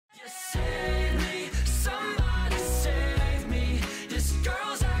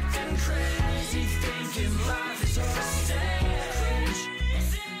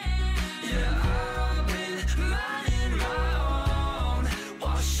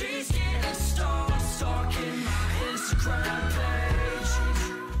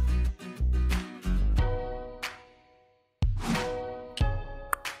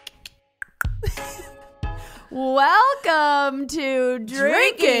Welcome to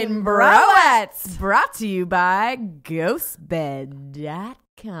Drinkin Broettes, brought to you by ghostbed.com.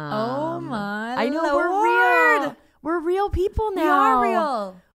 Oh my I know, Lord. we're real. We're real people now. We are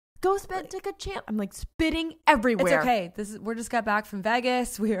real. Ghostbed took a chance. I'm like spitting everywhere. It's okay. We're just got back from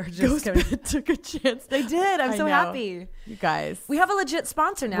Vegas. We are just Ghostbed took a chance. They did. I'm so happy. You guys. We have a legit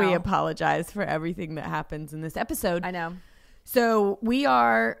sponsor now. We apologize for everything that happens in this episode. I know. So we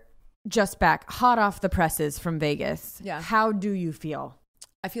are just back, hot off the presses from Vegas. Yeah. How do you feel?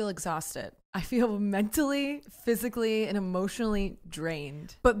 I feel exhausted. I feel mentally, physically, and emotionally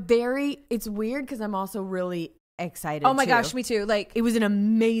drained. But it's weird because I'm also really excited. Oh my gosh, me too. Like, it was an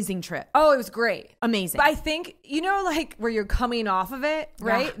amazing trip. oh, it was great. Amazing. But I think, like where you're coming off of it,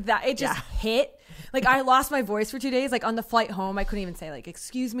 right? Yeah. That it just hit. Like, I lost my voice for 2 days. Like, on the flight home, I couldn't even say, like,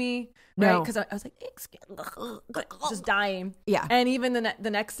 excuse me. Right? No. Because I was like, just dying. Yeah. And even the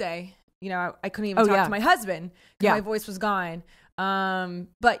next day, I couldn't even talk to my husband because my voice was gone.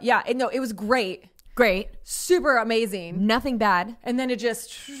 But yeah, it was great. Great. Super amazing. Nothing bad. And then it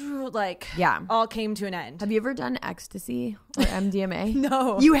just, all came to an end. Have you ever done ecstasy or MDMA?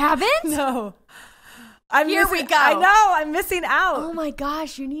 No. You haven't? No. Here we go. I know. I'm missing out. Oh my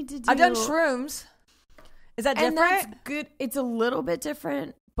gosh, you need to do. I've done shrooms. Is that different? And that's good. It's a little bit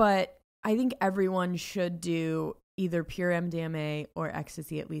different, but I think everyone should do either pure MDMA or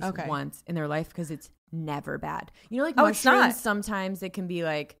ecstasy at least once in their life because it's never bad. Like mushrooms, sometimes it can be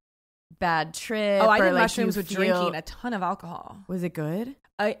like bad trip. Oh, I did like mushrooms with drinking a ton of alcohol. Was it good?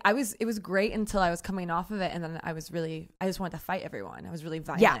 It was great until I was coming off of it, and then I just wanted to fight everyone. I was really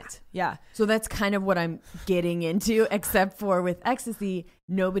violent. Yeah. So that's kind of what I'm getting into, except for with ecstasy,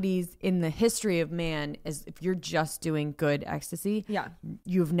 nobody's in the history of man is if you're just doing good ecstasy,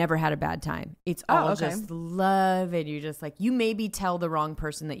 you've never had a bad time. It's all just love, and you just like, you maybe tell the wrong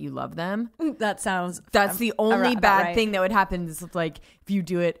person that you love them. That's the only bad thing that would happen is like if you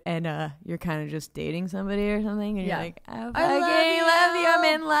do it and you're kind of just dating somebody or something, and you're like, oh, I love you.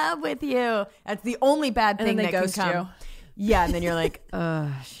 I'm in love with you. That's the only bad thing that can come. Yeah, and then you're like, oh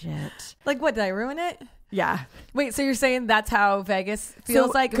shit. Like, what, did I ruin it? Yeah. Wait, so you're saying that's how Vegas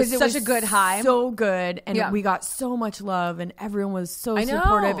feels like? Because it was such a good high. So good. And we got so much love and everyone was so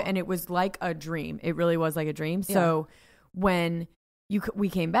supportive. And it was like a dream. It really was like a dream. Yeah. So when we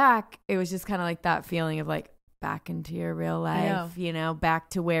came back, it was just kind of like that feeling of like back into your real life,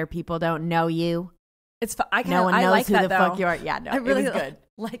 back to where people don't know you. It's fun. No one knows like who that, the though. fuck you are. Yeah, no, I really it was good.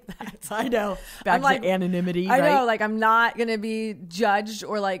 Like that. I know. Back to anonymity. I know. Like, I'm not going to be judged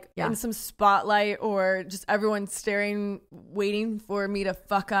or like in some spotlight or just everyone staring, waiting for me to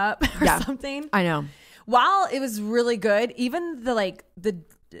fuck up or something. I know. While it was really good, even I don't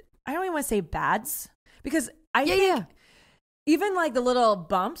even want to say bads because I think even like the little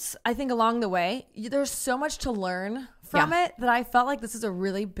bumps, I think along the way, there's so much to learn from it that I felt like this is a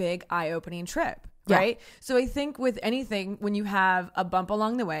really big eye-opening trip. Right. So I think with anything, when you have a bump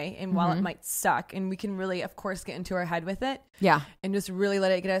along the way, and while it might suck, and we can really, of course, get into our head with it. Yeah. And just really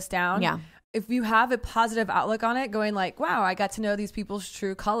let it get us down. Yeah. If you have a positive outlook on it, going like, wow, I got to know these people's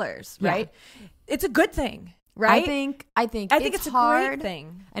true colors. Right. It's a good thing. Right. I think it's hard, a great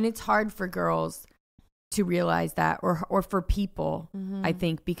thing. And it's hard for girls to realize that or for people, I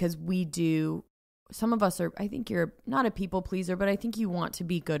think, because some of us are, I think you're not a people pleaser, but I think you want to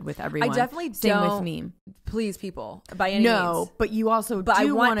be good with everyone. I definitely Same don't with me. Please people by any means. No, but you also I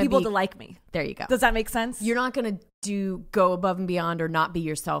want people to like me. There you go. Does that make sense? You're not going to go above and beyond or not be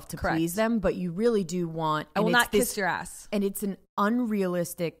yourself to please them, but you really do want. I will not kiss your ass. And it's an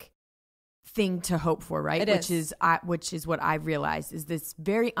unrealistic thing to hope for, right? Which is what I've realized is this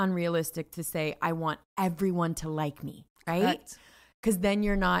very unrealistic to say, I want everyone to like me, right? Correct. Because then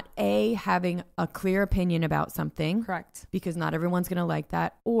you're not having a clear opinion about something. Correct. Because not everyone's going to like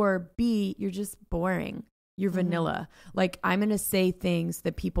that. Or B, you're just boring. You're vanilla. Like, I'm going to say things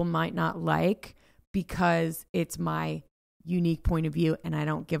that people might not like because it's my unique point of view and I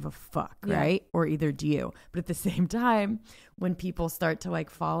don't give a fuck, right? Or either do you. But at the same time, when people start to like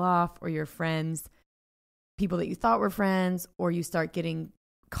fall off, or your friends, people that you thought were friends, or you start getting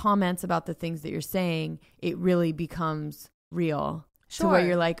comments about the things that you're saying, it really becomes real. Sure. To where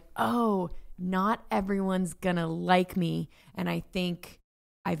you're like, oh, not everyone's gonna like me. And I think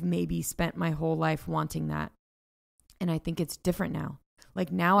I've maybe spent my whole life wanting that. And I think it's different now.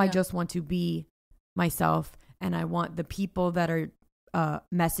 Like now I just want to be myself, and I want the people that are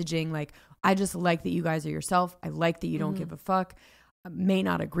messaging like, I just like that you guys are yourself. I like that you don't give a fuck. I may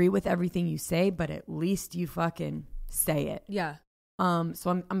not agree with everything you say, but at least you fucking say it. Yeah.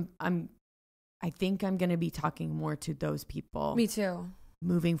 So I think I'm going to be talking more to those people. Me too.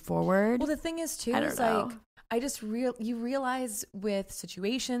 Moving forward. Well, the thing is too, is like, you realize with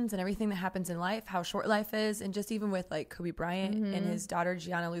situations and everything that happens in life, how short life is. And just even with like Kobe Bryant and his daughter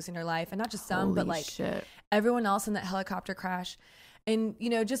Gianna losing her life, and not just some, but like everyone else in that helicopter crash. And, you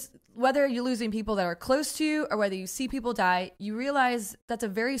know, just whether you're losing people that are close to you or whether you see people die, you realize that's a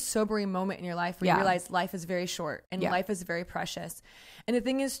very sobering moment in your life where you realize life is very short and life is very precious. And the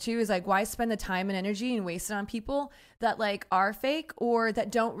thing is, too, is like, why spend the time and energy and waste it on people that like are fake or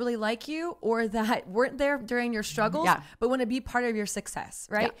that don't really like you or that weren't there during your struggles, but want to be part of your success,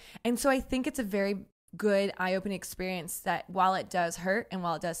 right? Yeah. And so I think it's a very good eye-opening experience that while it does hurt and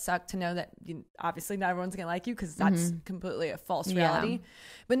while it does suck to know that obviously not everyone's gonna like you because that's completely a false reality,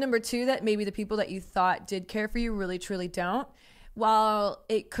 but number two, that maybe the people that you thought did care for you really truly don't. While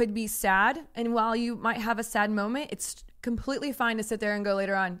it could be sad and while you might have a sad moment, it's completely fine to sit there and go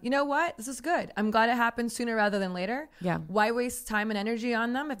later on, you know what, this is good, I'm glad it happened sooner rather than later. Why waste time and energy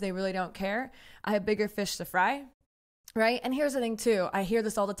on them if they really don't care? I have bigger fish to fry. Right. And here's the thing, too. I hear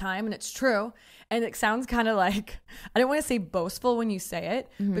this all the time and it's true. And it sounds kind of like, I don't want to say boastful when you say it,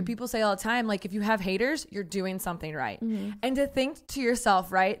 but people say all the time, like, if you have haters, you're doing something right. And to think to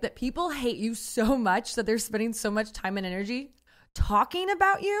yourself, right, that people hate you so much that they're spending so much time and energy talking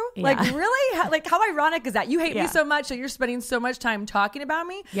about you. Like, really? Like, how ironic is that? You hate me so much that you're spending so much time talking about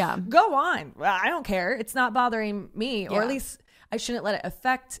me. Go on. Well, I don't care. It's not bothering me, or at least I shouldn't let it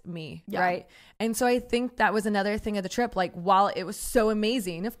affect me, right? And so I think that was another thing of the trip. Like, while it was so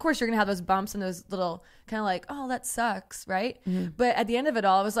amazing, of course, you're going to have those bumps and those little kind of like, oh, that sucks, right? But at the end of it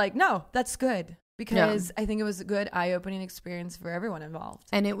all, I was like, no, that's good. Because I think it was a good eye-opening experience for everyone involved.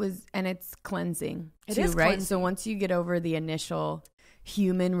 And it's cleansing too, right? Cleansing. So once you get over the initial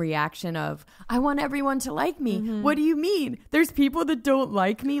human reaction of, I want everyone to like me. What do you mean? There's people that don't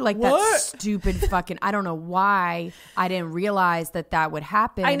like me? Like, that stupid fucking, I don't know why I didn't realize that would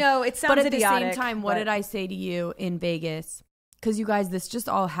happen. I know, it sounds idiotic. But at the same time, what did I say to you in Vegas? Because you guys, this just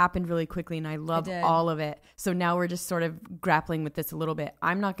all happened really quickly and I love all of it. So now we're just sort of grappling with this a little bit.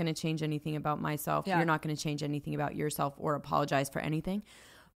 I'm not going to change anything about myself. You're not going to change anything about yourself or apologize for anything.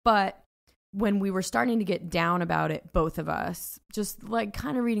 But when we were starting to get down about it, both of us, just like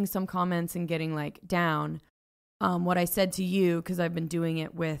kind of reading some comments and getting like down, what I said to you, because I've been doing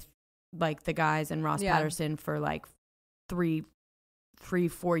it with like the guys and Ross Patterson for like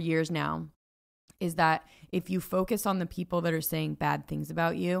 4 years now, is that if you focus on the people that are saying bad things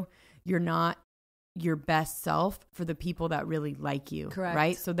about you, you're not your best self for the people that really like you. Correct.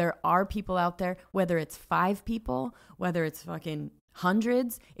 Right? So there are people out there, whether it's 5 people, whether it's fucking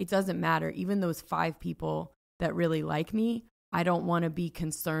hundreds, it doesn't matter. Even those 5 people that really like me, I don't want to be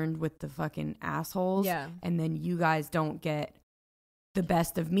concerned with the fucking assholes. And then you guys don't get the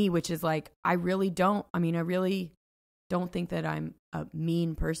best of me, which is like, I really don't think that I'm a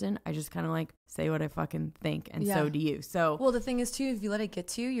mean person. I just kind of like say what I fucking think, and so do you. So, well, the thing is too, if you let it get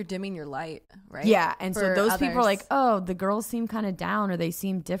to you, you're dimming your light, right? Yeah, and so those people are like, oh, the girls seem kind of down, or they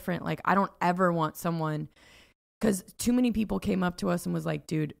seem different. Like, I don't ever want someone, because too many people came up to us and was like,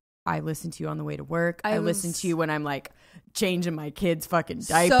 dude, I listen to you on the way to work. I listen to you when I'm like changing my kid's fucking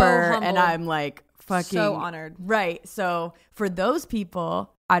diaper, and I'm like fucking so honored, right? So for those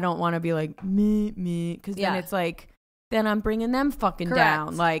people, I don't want to be like me, because then it's like, then I'm bringing them fucking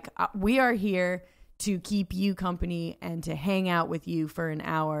down. Like, we are here to keep you company and to hang out with you for an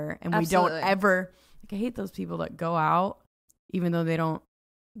hour. And we don't ever, like, I hate those people that go out, even though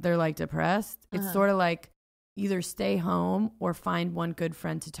they're like depressed. It's sort of like either stay home or find one good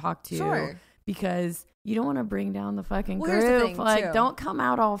friend to talk to. Because you don't want to bring down the fucking group. Here's the thing, like, too. Don't come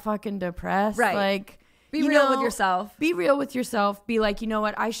out all fucking depressed. Right. Like, be real with yourself. Be real with yourself. Be like, you know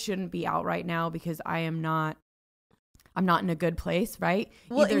what? I shouldn't be out right now because I'm not in a good place, right?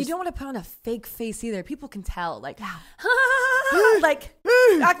 Well, and you don't want to put on a fake face either. People can tell, like, like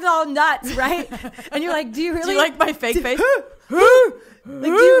acting all nuts, right? And you're like, do you like my fake face?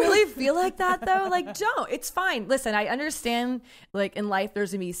 Like, do you really feel like that though? Like, don't. It's fine. Listen, I understand. Like, in life,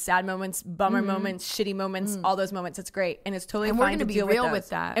 there's gonna be sad moments, bummer moments, shitty moments, all those moments. It's great, and it's totally fine to deal with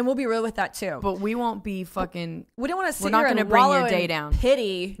that. And we'll be real with that too. But we won't be fucking. We don't want to sit We're not here gonna and bring wallow your day in down.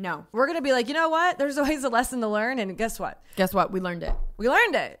 Pity. No, we're gonna be like, you know what? There's always a lesson to learn, and guess what? We learned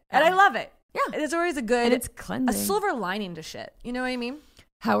it. And I love it. Yeah, it's always a good. And it's cleansing. A silver lining to shit. You know what I mean?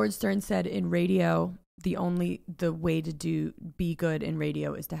 Howard Stern said in radio the way to be good in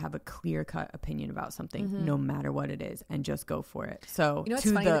radio is to have a clear-cut opinion about something, no matter what it is, and just go for it. So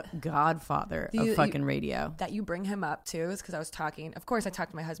to the godfather of fucking radio. That you bring him up too is because I was talking. Of course, I talk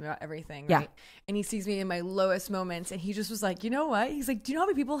to my husband about everything, yeah. right? And he sees me in my lowest moments, and he just was like, you know what? He's like, do you know how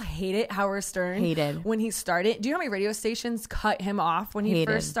many people hated Howard Stern when he started? Do you know how many radio stations cut him off when he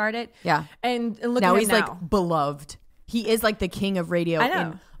first started? Yeah. And look now at him he's like beloved. He is like the king of radio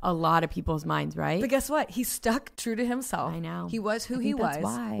in a lot of people's minds, right? But guess what? He stuck true to himself. I know. He was who he was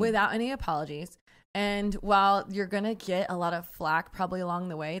without any apologies. And while you're going to get a lot of flack probably along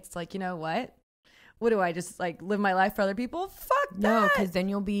the way, it's like, you know what? What do I just like live my life for other people? Fuck that. No, because then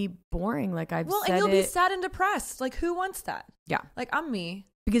you'll be boring. Like I've said, and you'll be sad and depressed. Like who wants that? Yeah. Like I'm me.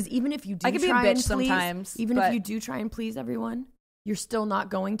 Because even if you do, I could be a bitch sometimes. Even if you do try and please everyone, you're still not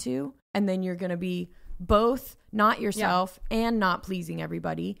going to, and then you're going to be both not yourself and not pleasing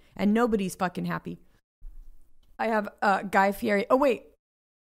everybody, and nobody's fucking happy. I have Guy Fieri. Oh wait,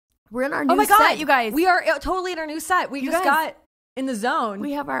 we're in our new set, you guys. We are totally in our new set. We just got in the zone.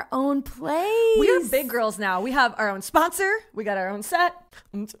 We have our own place. We are big girls now. We have our own sponsor. We got our own set.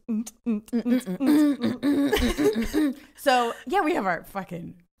 So yeah, we have our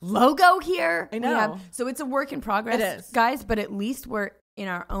fucking logo here. I know. So it's a work in progress, it is, guys. But at least we're in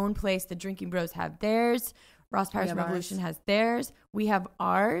our own place. The Drinkin Bros have theirs. Ross Paris Revolution has theirs. We have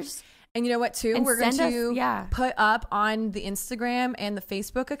ours. And you know what, too? And we're going to put up on the Instagram and the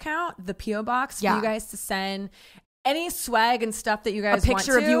Facebook account the P.O. box for you guys to send any swag and stuff that you guys want to. A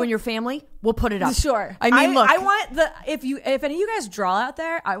picture of you and your family, we'll put it up. Sure. I mean, look. I want if any of you guys draw out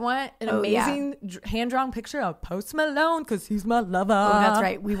there, I want an amazing hand-drawn picture of Post Malone because he's my lover. Oh, that's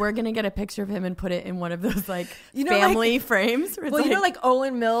right. We were going to get a picture of him and put it in one of those like family frames. Well, you know, like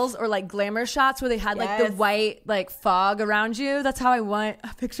Olin Mills or like glamour shots where they had like the white like fog around you. That's how I want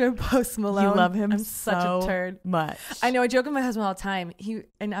a picture of Post Malone. You love him I'm such a turd. Much. I know. I joke with my husband all the time.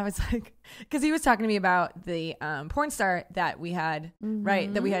 I was like, because he was talking to me about the porn star that we had,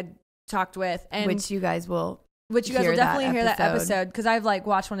 right? That we had talked with, and which you guys will definitely hear that episode because I've like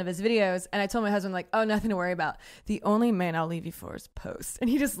watched one of his videos, and I told my husband like, oh, nothing to worry about. The only man I'll leave you for is Post, and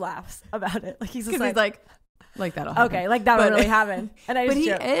he just laughs about it. Like he's just like that'll happen. Okay, like that'll really happen. And I just but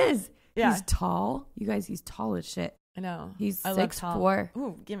joke. He is. Yeah. He's tall. You guys, he's tall as shit. I know. He's 6'4".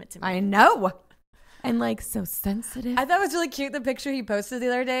 Ooh, give it to me. I know. And like so sensitive. I thought it was really cute the picture he posted the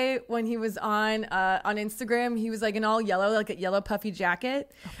other day when he was on Instagram. He was like in all yellow, like a yellow puffy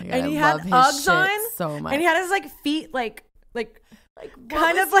jacket, and he had Uggs on so much, and he had his like feet like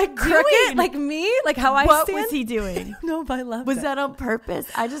kind of like crooked, like me, like how I stand. What was he doing? No, but I love. Was that on purpose?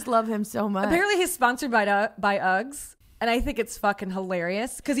 I just love him so much. Apparently, he's sponsored by Uggs. And I think it's fucking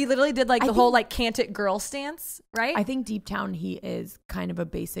hilarious because he literally did like the whole like can't it girl stance, right? I think deep down he is kind of a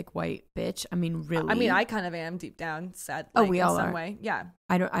basic white bitch. I mean, really. I mean, I kind of am deep down, sad. We all in some are. way, yeah.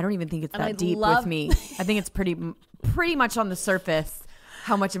 I don't even think it's that deep with me. I think it's pretty much on the surface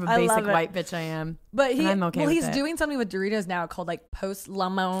how much of a basic white bitch I am. But I'm okay with he's it. doing something with Doritos now called like Post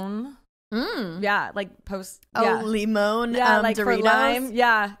Lemon. Yeah, like Post. Limon. Like Doritos. for lime.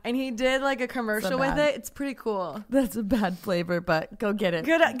 Yeah, and he did like a commercial with it. It's pretty cool. That's a bad flavor, but go get it.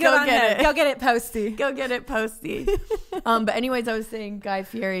 Go get it, Posty. Go get it, Posty. But anyways, I was saying Guy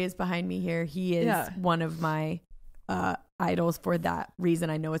Fieri is behind me here. He is one of my idols for that reason.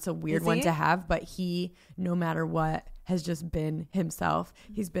 I know it's a weird one to have, but he, no matter what, has just been himself.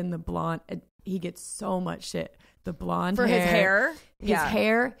 He's been the blonde. He gets so much shit. The blonde for hair, his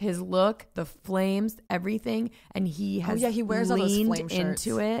hair, his look, the flames, everything, and he has he wears all those flame shirts.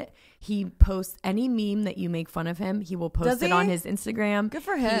 Into it. He posts any meme that you make fun of him. He will post it on his Instagram. Good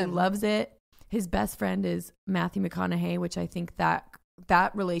for him. He loves it. His best friend is Matthew McConaughey, which I think that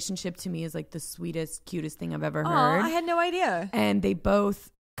relationship to me is like the sweetest, cutest thing I've ever heard. I had no idea. And they both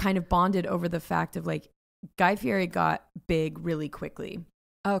kind of bonded over the fact of like Guy Fieri got big really quickly.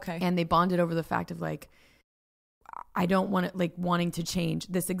 Okay. And they bonded over the fact of like, I don't want it, like wanting to change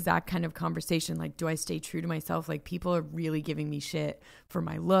this exact kind of conversation. Like, do I stay true to myself? Like, people are really giving me shit for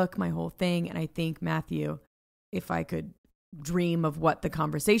my look, my whole thing. And I think, Matthew, if I could dream of what the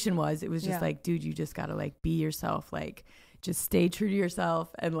conversation was, it was just like, dude, you just got to like be yourself. Like, just stay true to yourself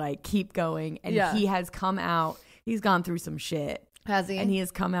and like keep going. And he has come out. He's gone through some shit. Has he? And he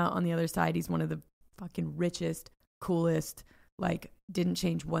has come out on the other side. He's one of the fucking richest, coolest, like, didn't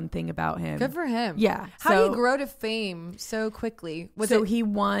change one thing about him. Good for him. Yeah. How did he grow to fame so quickly? He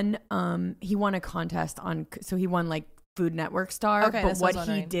won a contest he won like Food Network star. Okay, but what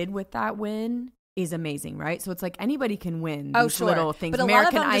he did with that win is amazing, right? So it's like anybody can win Oh, these sure. little things. But a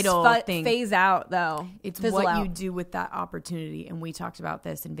American lot of them Idol just thing. phase out, though. It's Fizzle what out. you do with that opportunity. And we talked about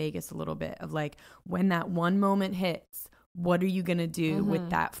this in Vegas a little bit of like, when that one moment hits, what are you going to do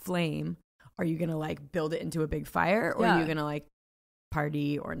with that flame? Are you going to like build it into a big fire, or are you going to like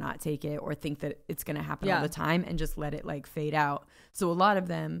party or not take it, or think that it's going to happen all the time and just let it like fade out? So a lot of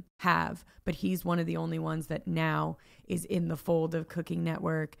them have, but he's one of the only ones that now is in the fold of Cooking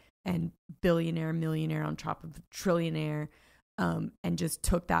Network and billionaire, millionaire on top of trillionaire, and just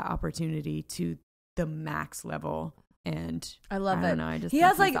took that opportunity to the max level. And I love it. Know, I just he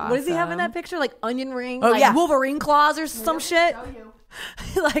has like, what does he have in that picture? Like onion ring, Wolverine claws or some shit.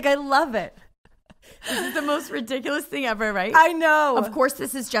 Like, I love it. This is the most ridiculous thing ever, right? I know. Of course,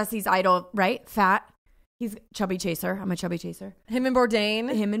 this is Jesse's idol, right? Fat. He's chubby chaser. I'm a chubby chaser. Him and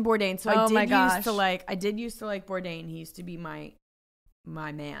Bourdain. So I did used to like Bourdain. He used to be my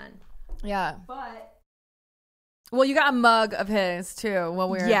man. Yeah. But well, you got a mug of his too when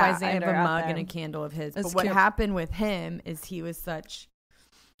we were by Xander. I have a mug and a candle of his. But what happened with him is he was such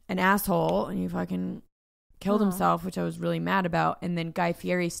an asshole, and he fucking killed himself, which I was really mad about. And then Guy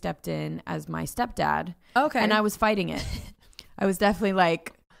Fieri stepped in as my stepdad. Okay. And I was fighting it. I was definitely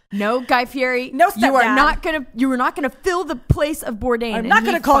like, no, Guy Fieri, no stepdad. You were not gonna fill the place of Bourdain. I'm not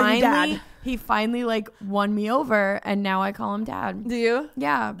gonna call you dad. He finally like won me over, and now I call him dad. Do you?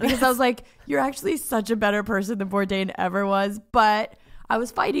 Yeah, because I was like, you're actually such a better person than Bourdain ever was, but I was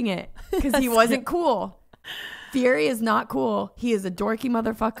fighting it because he wasn't cool. Fieri is not cool. He is a dorky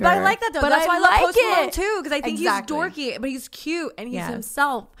motherfucker. But I like that though. That's why I love Post Malone too, because I think he's dorky, but he's cute and he's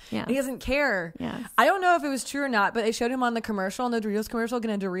himself. Yeah. He doesn't care. Yes. I don't know if it was true or not, but they showed him on the commercial, on the Doritos commercial,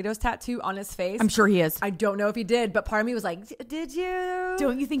 getting a Doritos tattoo on his face. I'm sure he is. I don't know if he did, but part of me was like, did you?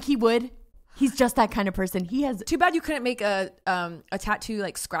 Don't you think he would? He's just that kind of person. He has. Too bad you couldn't make a tattoo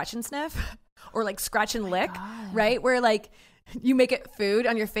like scratch and sniff or like scratch and lick, right? Where like you make it food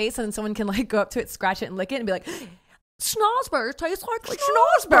on your face and then someone can like go up to it, scratch it and lick it and be like, schnozberries taste like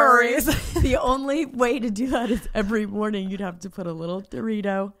schnozberries. The only way to do that is every morning you'd have to put a little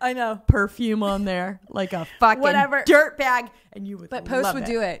Dorito, I know, perfume on there, like a fucking dirt bag, and you would. But Post would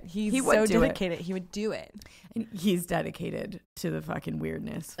do it. He would so dedicated. He would do it. And he's dedicated to the fucking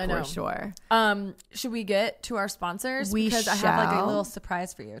weirdness for sure. Should we get to our sponsors? Because I have like a little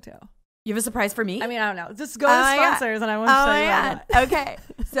surprise for you too. You have a surprise for me? I mean, I don't know. Just go to sponsors, and I want to show you that. Okay,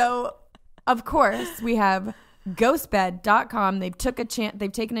 so of course we have ghostbed.com. They've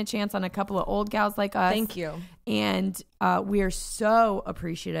taken a chance on a couple of old gals like us. Thank you. And we are so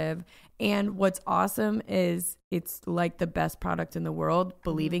appreciative. And what's awesome is it's like the best product in the world,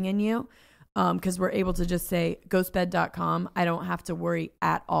 believing in you. Because we're able to just say ghostbed.com. I don't have to worry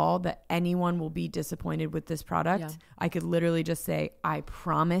at all that anyone will be disappointed with this product. Yeah. I could literally just say, I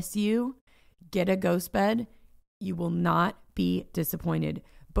promise you, get a ghost bed. You will not be disappointed,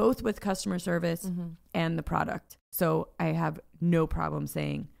 both with customer service and the product. So I have no problem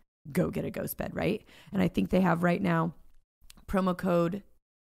saying, go get a ghost bed, right? And I think they have right now promo code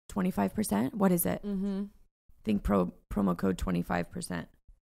 25%. What is it? I think promo code 25%.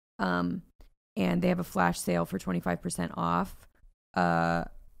 And they have a flash sale for 25% off. And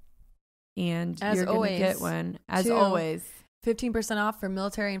as you're going to get one. As always. 15% off for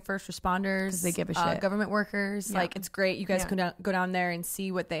military and first responders. They give a shit. Government workers. Yeah. Like, it's great. You guys can go down there and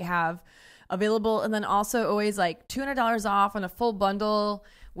see what they have available. And then also always like $200 off on a full bundle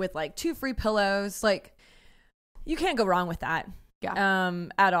with like 2 free pillows. Like, you can't go wrong with that. Yeah.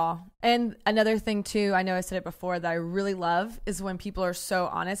 At all. And another thing too, I know I said it before, that I really love is when people are so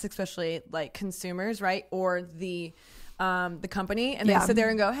honest, especially like consumers, right? Or the company, and they sit there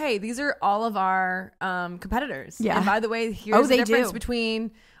and go, hey, these are all of our competitors. Yeah. And by the way, here's the difference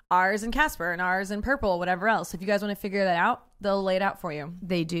between ours and Casper and ours and Purple, whatever else. If you guys want to figure that out, they'll lay it out for you.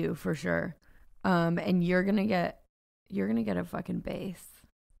 They do, for sure. And you're gonna get a fucking base.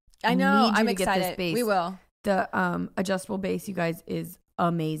 I know. I'm excited. We will. The adjustable base, you guys, is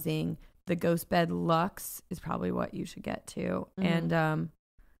amazing. The Ghost Bed Luxe is probably what you should get too. And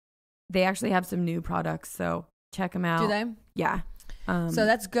they actually have some new products, so check them out. Do they? Yeah. So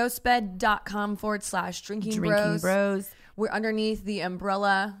that's ghostbed.com/Drinkin Bros. We're underneath the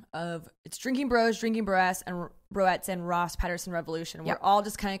umbrella of it's Drinkin Bros, Drinkin Broettes, and Ross Patterson Revolution. We're all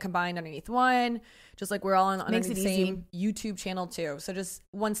just kind of combined underneath one, just like we're all underneath the same YouTube channel too. So just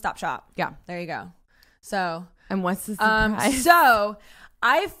one-stop shop. Yeah. There you go. So, and what's the surprise? So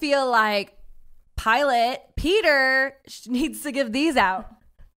I feel like Pilot Peter needs to give these out.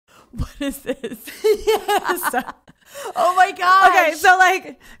 What is this? Yes. Oh my gosh.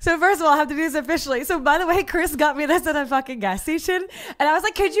 Okay, so first of all, I have to do this officially. So by the way, Chris got me this at a fucking gas station. And I was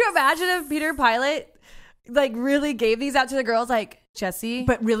like, could you imagine if Peter Pilot like really gave these out to the girls like, Jessie?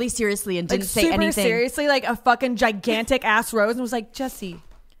 But really seriously and didn't say anything. Super seriously, like a fucking gigantic ass rose and was like, Jessie,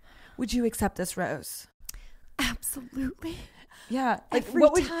 would you accept this rose? Absolutely. Yeah. Like,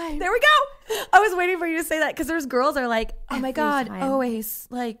 Every time. There we go. I was waiting for you to say that because there's girls are like, oh my God, time. Always,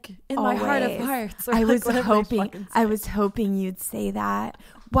 like in my heart of hearts. I was hoping you'd say that.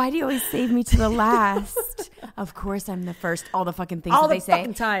 Why do you always save me to the last? Of course I'm the first. All the fucking things all that the they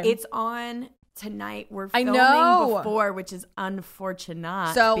say. Time. It's on tonight. We're filming before, which is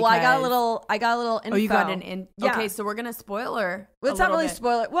unfortunate. So well, I got a little info. Oh, you got an yeah. Okay, so we're gonna spoiler. Well, it's not really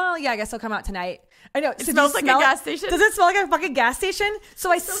spoiler. Well, yeah, I guess it'll come out tonight. I know. It smells like a gas station. Does it smell like a fucking gas station?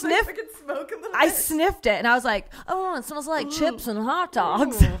 So I sniffed. Smoke a little I bit. sniffed it and I was like, oh, it smells like chips and hot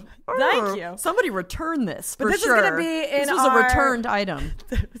dogs. Thank you. Somebody return this. But this is gonna be in this was a returned item.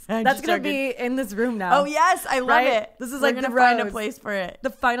 That's gonna be in this room now. Oh yes, I love it. This is we're like gonna the find rose. a place for it.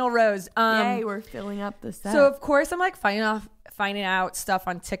 The final rose. Yay, we're filling up the set. So of course I'm like finding out stuff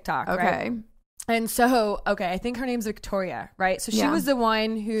on TikTok. Okay. Right? And so, I think her name's Victoria, right? So she was the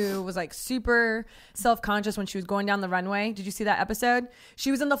one who was like super self-conscious when she was going down the runway. Did you see that episode?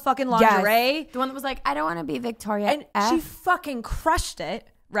 She was in the fucking lingerie. Yes. The one that was like, I don't want to be Victoria. And she fucking crushed it,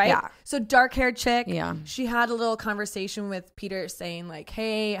 right? Yeah. So dark-haired chick. Yeah. She had a little conversation with Peter saying like,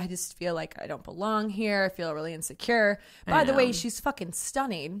 hey, I just feel like I don't belong here. I feel really insecure. By the way, she's fucking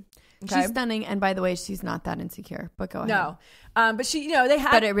stunning. Okay? She's stunning, and by the way, she's not that insecure. But go ahead. No, but she, they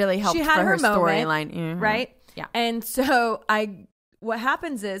had. But it really helped she had for her moment, storyline, mm-hmm. right? Yeah. And so what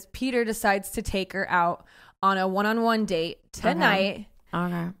happens is Peter decides to take her out on a one-on-one date tonight.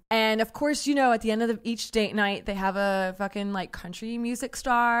 Okay. And of course, at the end of each date night, they have a fucking like country music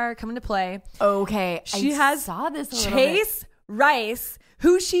star coming to play. Okay, I saw this. Chase Rice,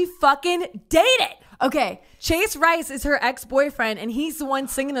 who she fucking dated. Okay, Chase Rice is her ex-boyfriend, and he's the one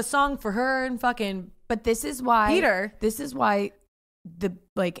singing a song for her and fucking. But this is why Peter. This is why the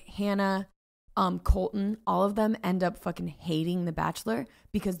Hannah, Colton, all of them end up fucking hating The Bachelor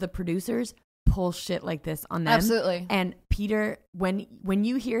because the producers pull shit like this on them. Absolutely. And Peter, when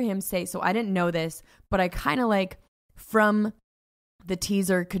you hear him say, so I didn't know this, but I kind of like from the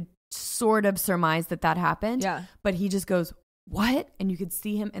teaser could sort of surmise that happened. Yeah. But he just goes, what? And you could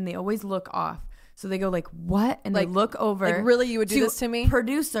see him, and they always look off. So they go like, what? And like, they look over. Like, really, you would do this to me?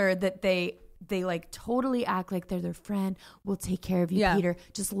 Producer that they like totally act like they're their friend. We'll take care of you, Peter.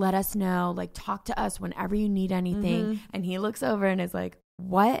 Just let us know. Like, talk to us whenever you need anything. Mm-hmm. And he looks over and is like,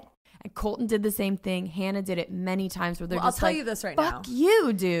 what? And Colton did the same thing. Hannah did it many times where they're just I'll tell like, you this right now. Fuck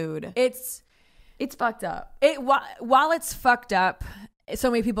you, dude. It's fucked up. While it's fucked up, so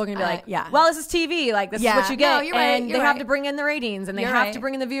many people are going to be like, well, this is TV. Like, this is what you get. No, you're right, and they have to bring in the ratings and they have to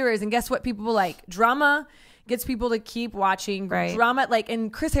bring in the viewers. And guess what? People like drama gets people to keep watching drama. Like,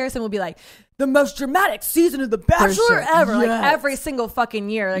 and Chris Harrison will be like, the most dramatic season of The Bachelor ever. Yes. Like, every single fucking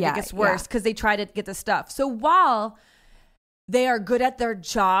year. Like, it gets worse because they try to get the stuff. So while they are good at their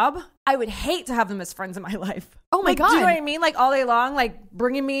job, I would hate to have them as friends in my life. Oh my God. Do you know what I mean? Like, all day long, like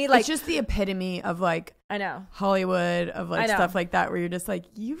bringing me like. It's just the epitome of like. I know. Hollywood, of like stuff like that, where you're just like,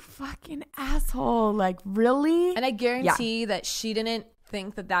 you fucking asshole. Like, really? And I guarantee that she didn't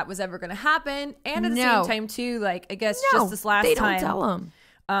think that was ever going to happen. And at the same time too, like, I guess just this last time. They don't tell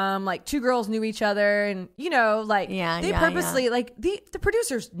them. Like, two girls knew each other, and like they purposely like the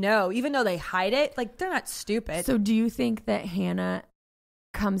producers know, even though they hide it, like they're not stupid. So do you think that Hannah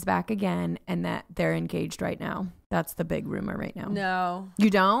comes back again and that they're engaged right now? That's the big rumor right now. No. You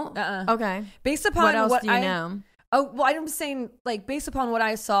don't? Okay. Based upon what else do you know? Oh, well, I'm saying, like, based upon what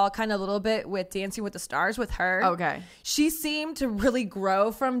I saw kind of a little bit with Dancing with the Stars with her. Okay. She seemed to really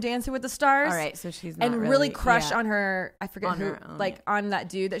grow from Dancing with the Stars. All right, so she's not and really crush on her, I forget who, like, on that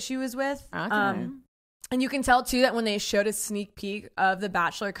dude that she was with. Okay. And you can tell, too, that when they showed a sneak peek of The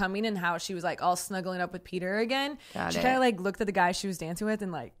Bachelor coming and how she was, like, all snuggling up with Peter again, she kind of, like, looked at the guy she was dancing with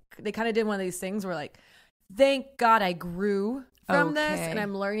and, like, they kind of did one of these things where, like, thank God I grew from this and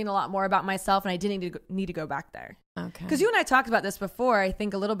I'm learning a lot more about myself and I didn't need to go back there. Okay. Because you and I talked about this before, I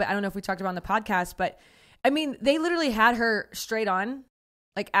think a little bit. I don't know if we talked about it on the podcast, but I mean, they literally had her straight on,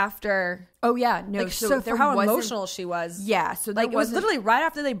 like after. Oh yeah, no. Like, so for how emotional she was. Yeah, so like it was literally right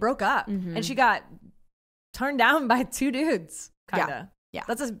after they broke up, and she got turned down by two dudes. Kinda. Yeah.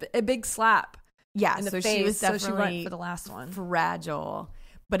 That's a big slap. Yeah, in the so face, she was definitely so she went for the last one. Fragile,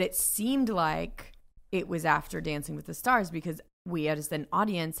 but it seemed like it was after Dancing with the Stars because we as an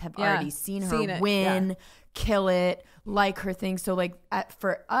audience have already seen her win, kill it, like her thing. So like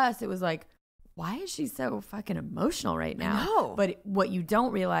for us, it was like, why is she so fucking emotional right now? I know. But what you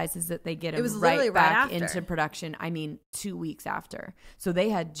don't realize is that they get him right back into production. I mean, 2 weeks after. So they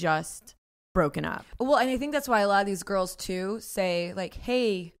had just broken up. Well, and I think that's why a lot of these girls too say like,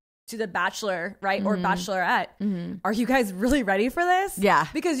 hey, to the Bachelor, right? Or Bachelorette, are you guys really ready for this? Yeah.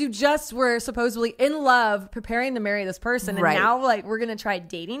 Because you just were supposedly in love, preparing to marry this person. And now like we're going to try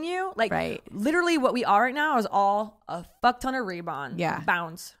dating you. Like literally what we are right now is all a fuck ton of rebounds. Yeah.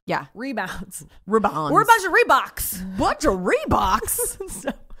 Bounds. Yeah. Rebounds. Rebounds. We're a bunch of Reeboks. Bunch of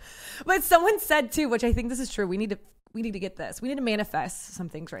Reeboks. But someone said too, which I think this is true. We need to get this. We need to manifest some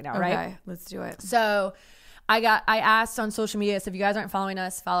things right now, right? Okay, let's do it. So I asked on social media, so if you guys aren't following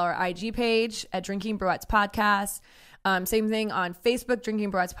us, follow our IG page at Drinkin Broettes Podcast. Same thing on Facebook, Drinkin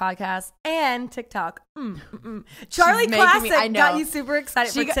Broettes Podcast, and TikTok. Charlie Classic got you super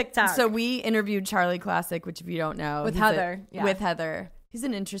excited for TikTok. So we interviewed Charlie Classic, which if you don't know, with Heather. With Heather. He's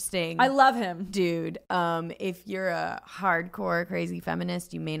an interesting I love him. Dude. If you're a hardcore crazy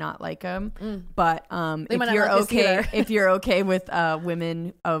feminist, you may not like him. But if you're okay with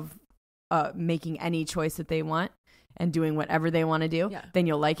women of making any choice that they want and doing whatever they want to do, then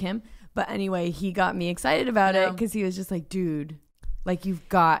you'll like him. But anyway, he got me excited about it because he was just like, dude, like you've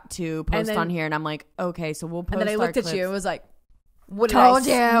got to post on here. And I'm like, okay, so we'll post. And then I looked at you and was like, what did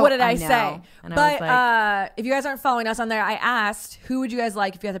I say? And but I was like, if you guys aren't following us on there, I asked, who would you guys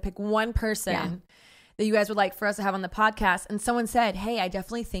like if you had to pick one person that you guys would like for us to have on the podcast? And someone said, hey, I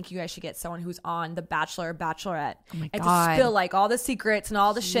definitely think you guys should get someone who's on the Bachelor, Bachelorette. Oh my and God. to spill like all the secrets and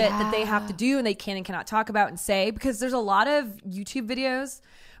all the shit that they have to do and they can and cannot talk about and say, because there's a lot of YouTube videos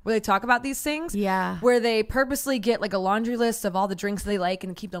where they talk about these things. Yeah. Where they purposely get like a laundry list of all the drinks they like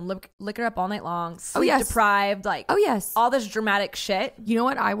and keep them liquor up all night long, sleep deprived, like all this dramatic shit. You know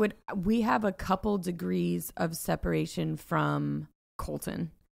what? We have a couple degrees of separation from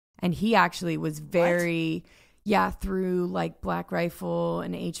Colton. And he actually was very, through like Black Rifle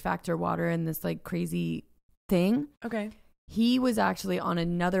and H Factor Water and this like crazy thing. Okay. He was actually on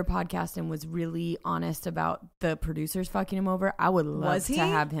another podcast and was really honest about the producers fucking him over. I would love to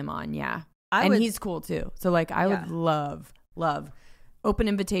have him on. Yeah. He's cool too. So like I would love open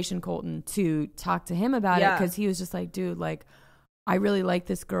invitation Colton to talk to him about it. Cause he was just like, dude, like I really like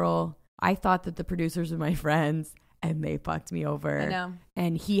this girl. I thought that the producers were my friends and they fucked me over. I know.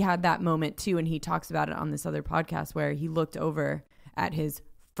 And he had that moment too. And he talks about it on this other podcast where he looked over at his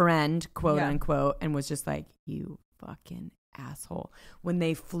friend, quote unquote, and was just like, you fucking asshole. When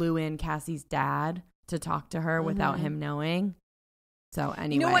they flew in Cassie's dad to talk to her without him knowing. So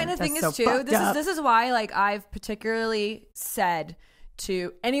anyway, you know what? And the thing is too, this is why like I've particularly said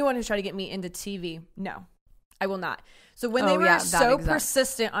to anyone who's trying to get me into TV, no, I will not. So when they were so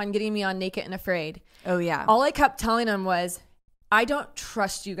persistent on getting me on Naked and Afraid, all I kept telling them was, I don't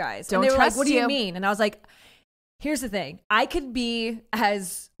trust you guys. And they were like, what do you mean? And I was like, here's the thing. I could be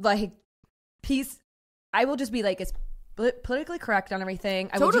as like I will just be like as politically correct on everything.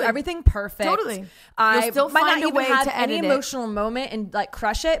 I will do everything perfect. Totally. I still might not even have any emotional moment and like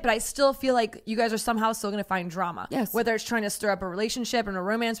crush it, but I still feel like you guys are somehow still going to find drama. Yes. Whether it's trying to stir up a relationship and a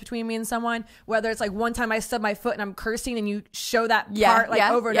romance between me and someone, whether it's like one time I stub my foot and I'm cursing and you show that part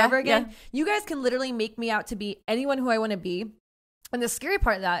over and over again. Yeah. You guys can literally make me out to be anyone who I want to be. And the scary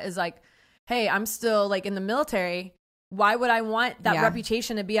part of that is like, hey, I'm still like in the military. Why would I want that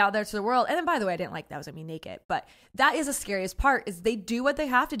reputation to be out there to the world? And then, by the way, I didn't like that was me naked. But that is the scariest part is they do what they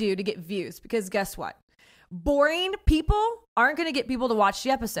have to do to get views. Because guess what? Boring people aren't going to get people to watch the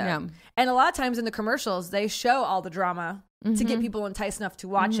episode. Yeah. And a lot of times in the commercials, they show all the drama to get people enticed enough to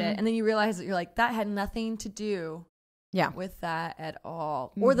watch it. And then you realize that you're like, that had nothing to do with that at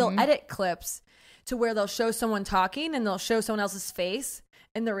all. Or they'll edit clips to where they'll show someone talking and they'll show someone else's face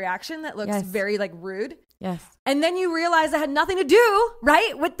and the reaction that looks very like rude. Yes. And then you realize that had nothing to do,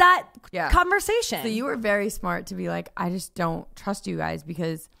 right, with that conversation. So you were very smart to be like, I just don't trust you guys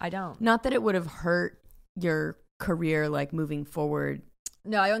because I don't. Not that it would have hurt your career like moving forward.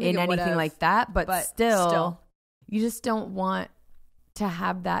 No, I don't think in anything like that, but still, you just don't want to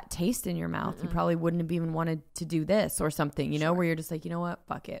have that taste in your mouth. You probably wouldn't have even wanted to do this or something, you know, where you're just like, you know what,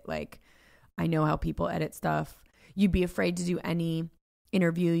 fuck it. Like, I know how people edit stuff. You'd be afraid to do any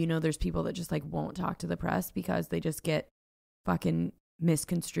interview. You know, there's people that just like won't talk to the press because they just get fucking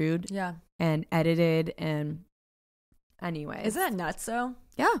misconstrued and edited. And anyway, isn't that nuts though?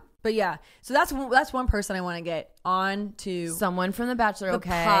 Yeah. But so that's one person I want to get on to. Someone from the Bachelor,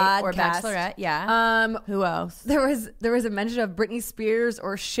 podcast. Or Bachelorette. Who else? There was a mention of Britney Spears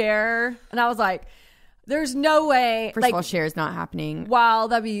or Cher, and I was like, there's no way. First of all, Cher's not happening. Wow,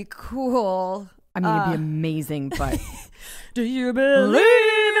 that'd be cool. I mean, it'd be amazing, but do you believe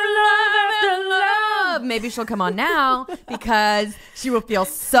in love after maybe she'll come on now because she will feel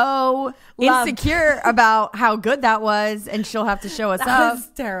so insecure about how good that was, and she'll have to show us up. That was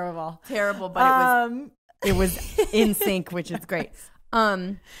terrible. Terrible, but it was in sync, which is great.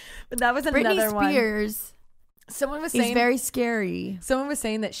 But that was another Britney one. Spears. Someone was saying He's very scary. Someone was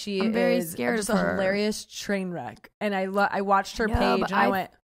saying that she I'm very is scared just of a her. hilarious train wreck, and I watched her page and I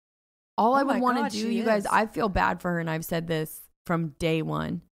went, all I oh would my want God, to do, she you guys, is. I feel bad for her, and I've said this from day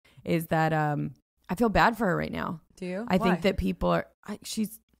one, is that I feel bad for her right now. do you? I Why? think that people are.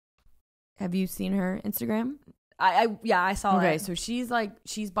 Have you seen her Instagram? I saw it. Okay, so she's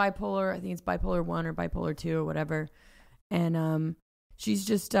bipolar. I think it's bipolar 1 or bipolar 2 or whatever, and she's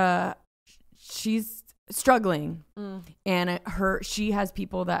just she's struggling, and she has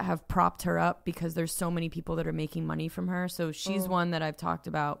people that have propped her up because there's so many people that are making money from her. So she's one that I've talked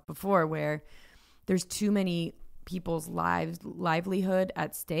about before, where there's too many people's livelihood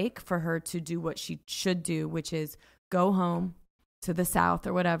at stake for her to do what she should do, which is go home to the South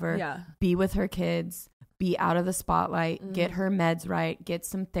or whatever, be with her kids, be out of the spotlight, get her meds right, get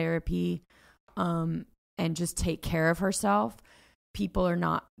some therapy, and just take care of herself.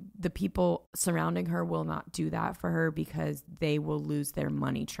 The people surrounding her will not do that for her because they will lose their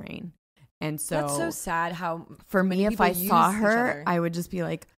money train. And so that's so sad how for me, if I saw her, other. I would just be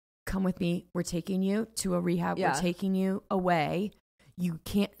like, come with me. We're taking you to a rehab. We're taking you away. You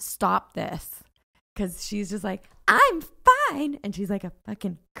can't stop this. Because she's just like, I'm fine. And she's like a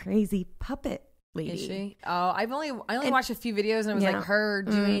fucking crazy puppet lady. Is she? Oh, I only watched a few videos and it was like her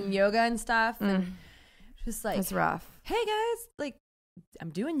doing yoga and stuff. And just like, that's rough. Hey guys, like I'm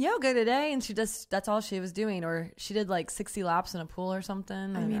doing yoga today. And that's all she was doing. Or she did like 60 laps in a pool or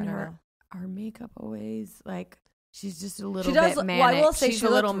something. I mean, her makeup always, like, she's just a little bit manic. Well, I will say she's a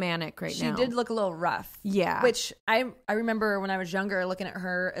little manic right now. She did look a little rough. Yeah. Which I remember when I was younger looking at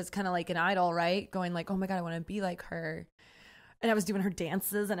her as kind of like an idol, right? Going like, oh my God, I want to be like her. And I was doing her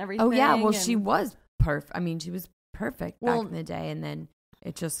dances and everything. Oh, yeah. Well, she was perfect. I mean, she was perfect back in the day. And then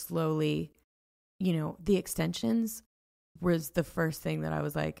it just slowly, the extensions was the first thing that I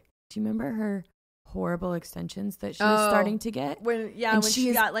was like, do you remember her horrible extensions that she was starting to get? When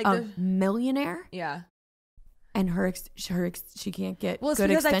she got like a millionaire. Yeah. And she can't get well, it's good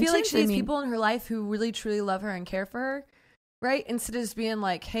because extensions. I feel like she has people in her life who really truly love her and care for her, right? Instead of just being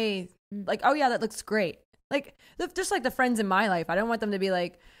like, hey, like, oh yeah, that looks great. Like just like the friends in my life, I don't want them to be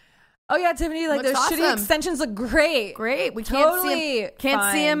like, oh yeah, Tiffany, like those shitty extensions look great. Great, we totally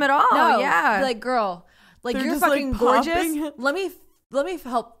can't see him at all. No, yeah, be like girl, like they're you're just, fucking like, gorgeous. popping. Let me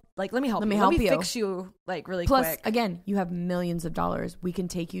help. Like, let me help you. Fix you like really Plus, quick. again, you have millions of dollars. We can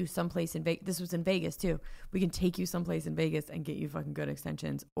take you someplace in Vegas. This was in Vegas too. We can take you someplace in Vegas and get you fucking good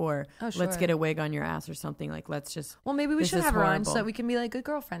extensions. Or let's get a wig on your ass or something. Like, let's just. Well, maybe we should have her on so that we can be like good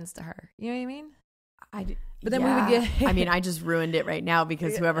girlfriends to her. You know what I mean? But then we would get. I mean, I just ruined it right now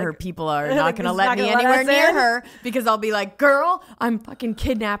because whoever her people are not like, going to let me anywhere near her because I'll be like, girl, I'm fucking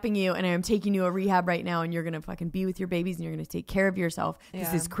kidnapping you and I'm taking you to a rehab right now and you're going to fucking be with your babies and you're going to take care of yourself.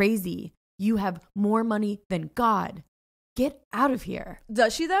 This is crazy. You have more money than God. Get out of here.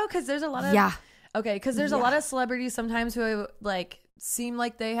 Does she though? Because there's a lot of okay. Because there's a lot of celebrities sometimes who like seem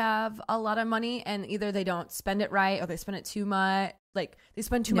like they have a lot of money and either they don't spend it right or they spend it too much. Like they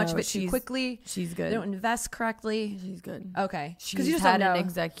spend too much of it too quickly. She's good. They don't invest correctly. She's good. Okay. Because you just had an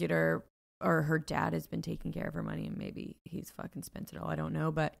executor or her dad has been taking care of her money and maybe he's fucking spent it all. I don't know,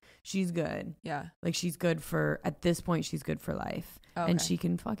 but she's good. Yeah. Like she's good at this point, she's good for life. And she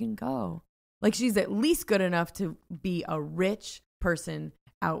can fucking go. Like she's at least good enough to be a rich person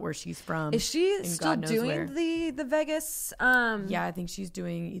out where she's from. Is she still doing the Vegas? Yeah, I think she's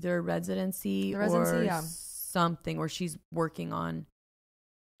doing either a residency or something, or she's working on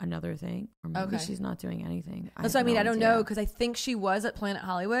another thing, or maybe she's not doing anything. That's what I mean. I don't know because I think she was at Planet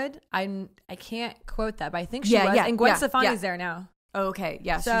Hollywood. I can't quote that, but I think she was. And Gwen Stefani's there now. Okay,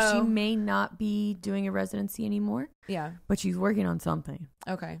 yeah. So she may not be doing a residency anymore. Yeah, but she's working on something.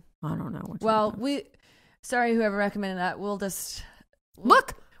 Okay. I don't know. Well, sorry, whoever recommended that. We'll just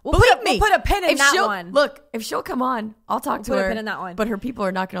look. We'll put a pin in that one. Look, if she'll come on, I'll talk to her. Put a pin in that one. But her people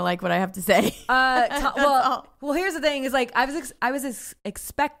are not going to like what I have to say. Well, here's the thing: is like I was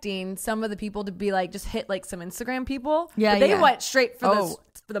expecting some of the people to be like just hit like some Instagram people. Yeah, but they went straight for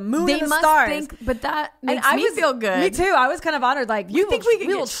the moon and the stars. But that makes me feel good. Me too. I was kind of honored. Like, you think we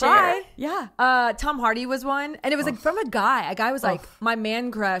will try? Yeah. Tom Hardy was one, and it was like from a guy. A guy was like my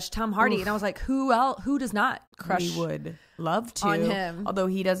man crush, Tom Hardy, and I was like, who else? Who does not crush? We would love to on him, although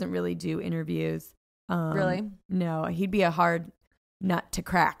he doesn't really do interviews. Really? No, he'd be a hard. nut to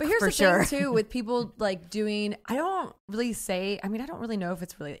crack. But here's for the sure. thing too, with people like doing, I don't really know if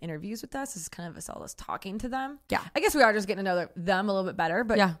it's really interviews with us. It's kind of us talking to them. Yeah. I guess we are just getting to know them a little bit better,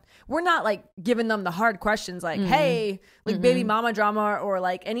 but we're not like giving them the hard questions like, hey, like baby mama drama or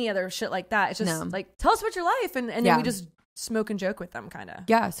like any other shit like that. It's just like, tell us about your life. And then we just smoke and joke with them kind of.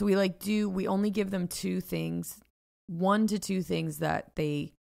 Yeah. So we only give them 1 to 2 things that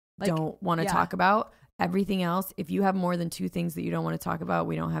they don't want to talk about. Everything else, if you have more than 2 things that you don't want to talk about,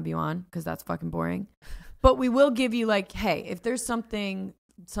 we don't have you on because that's fucking boring. But we will give you like, hey, if there's some name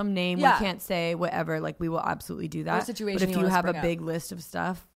we can't say, whatever, like we will absolutely do that. But if you have a big list of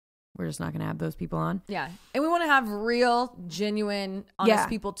stuff, we're just not going to have those people on. Yeah. And we want to have real, genuine, honest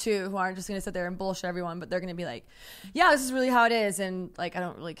people too, who aren't just going to sit there and bullshit everyone, but they're going to be like, yeah, this is really how it is. And like, I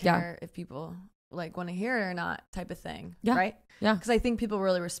don't really care if people like want to hear it or not type of thing. Yeah. Right? Yeah. Because I think people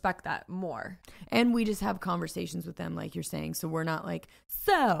really respect that more. And we just have conversations with them, like you're saying. So we're not like,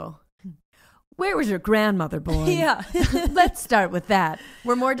 so where was your grandmother born? Yeah. Let's start with that.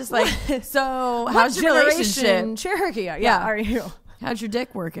 We're more just like, so how's your relationship? Cherokee are you? How's your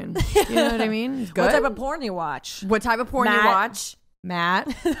dick working? You know what I mean? Good? What type of porn you watch? What type of porn you watch? Matt.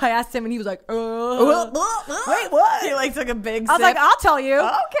 I asked him and he was like, wait, what? He like took a big sip. I was like, I'll tell you.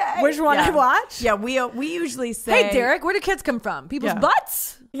 Okay. Which one I watch? Yeah, we usually say, hey, Derek, where do kids come from? People's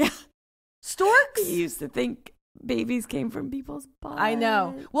butts? Yeah. Storks? We used to think babies came from people's butts. I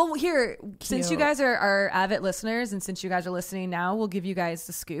know. Well, here, since you guys are avid listeners and since you guys are listening now, we'll give you guys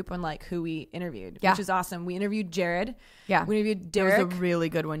the scoop on like who we interviewed, which is awesome. We interviewed Jared. Yeah. We interviewed Derek. It was a really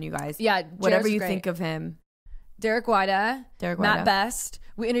good one, you guys. Yeah. Whatever you think of him. Derek Wida, Matt Best.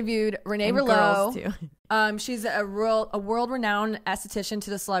 We interviewed Renee Rouleau. She's a world-renowned esthetician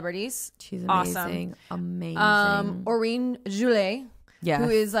to the celebrities. She's amazing. Amazing. Aureen Joulet, who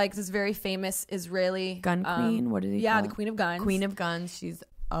is like this very famous Israeli gun queen. What did he call? Yeah, the Queen of Guns. Queen of Guns. She's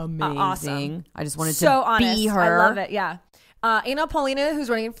amazing. Awesome. I just wanted to be her. I love it. Yeah. Anna Paulina, who's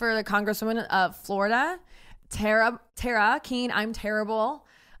running for the Congresswoman of Florida. Tara Keen, I'm Terrible.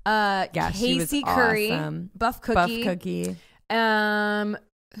 Casey Curry, awesome. Buff Cookie.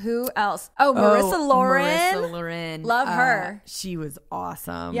 Who else? Marissa Lauren. Love her. She was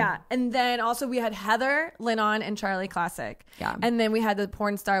awesome. Yeah. And then also we had Heather Linon and Charlie Classic. Yeah. And then we had the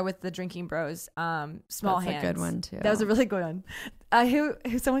porn star with the Drinking Bros, Small Hands. That's a good one too. That was a really good one. Who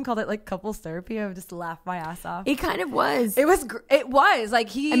someone called it like couples therapy. I would just laugh my ass off. It kind of was. It was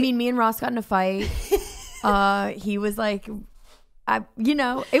like me and Ross got in a fight. He was like, it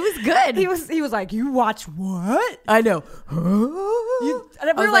was good. He was like, you watch what? I know.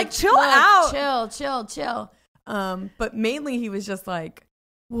 And we were like, chill out. Chill. But mainly he was just like,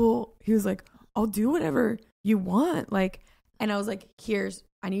 he was like, I'll do whatever you want. Like, and I was like,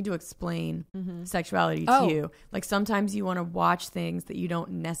 I need to explain sexuality to you. Like sometimes you want to watch things that you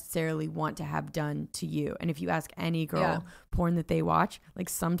don't necessarily want to have done to you. And if you ask any girl porn that they watch, like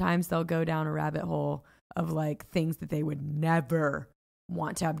sometimes they'll go down a rabbit hole of like things that they would never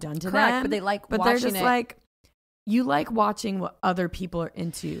want to have done to them. But they like watching they're just it. Like, you like watching what other people are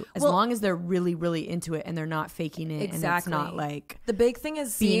into as long as they're really, really into it and they're not faking it. Exactly. And it's not like the big thing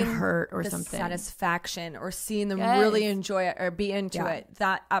is being hurt or the something. Satisfaction or seeing them really enjoy it or be into it.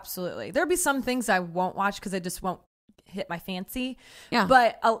 That absolutely. There'll be some things I won't watch because I just won't hit my fancy. Yeah.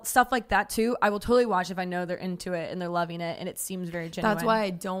 But stuff like that too, I will totally watch if I know they're into it and they're loving it and it seems very genuine. That's why I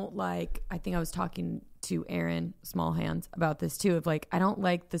don't like, I think I was talking to Aaron Small Hands about this too, of like, I don't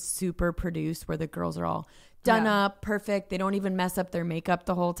like the super produced where the girls are all done up, perfect. They don't even mess up their makeup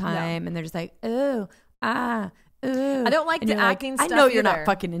the whole time. And they're just like, ooh. I don't like the acting stuff. I know you're not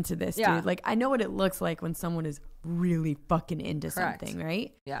fucking into this, dude. Like, I know what it looks like when someone is really fucking into something,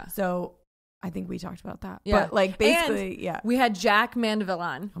 right? Yeah. So I think we talked about that. Yeah. But like basically, we had Jack Mandeville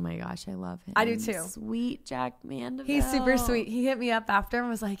on. Oh my gosh, I love him. I do too. Sweet Jack Mandeville. He's super sweet. He hit me up after and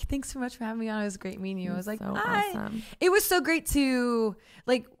was like, thanks so much for having me on. It was great meeting you. I was like, so awesome. It was so great to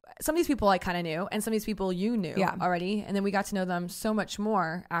like, some of these people I kind of knew and some of these people you knew already. And then we got to know them so much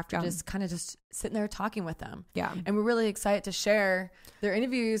more after just kind of just sitting there talking with them. Yeah. And we're really excited to share their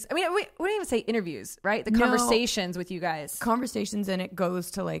interviews. I mean, we don't even say interviews, right? The conversations with you guys. Conversations, and it goes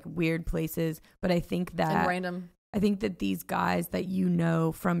to like weird places. But I think that and random. I think that these guys that you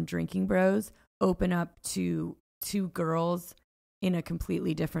know from Drinking Bros open up to two girls in a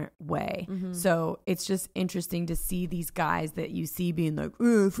completely different way. Mm-hmm. So it's just interesting to see these guys that you see being like,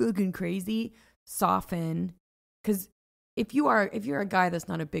 oh, fucking crazy, soften. Because if you're a guy that's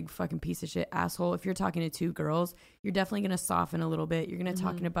not a big fucking piece of shit asshole, if you're talking to two girls, you're definitely going to soften a little bit. You're going to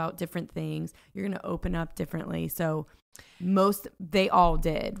talking about different things. You're going to open up differently. So they all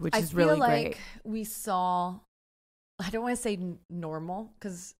did, which is really great. We saw I don't want to say normal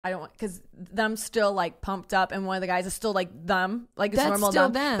because them still like pumped up, and one of the guys is still like them, like it's normal still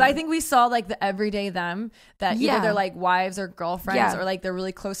them. But I think we saw like the everyday them that either they're like wives or girlfriends or like they're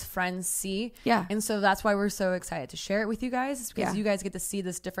really close friends see. Yeah. And so that's why we're so excited to share it with you guys, because you guys get to see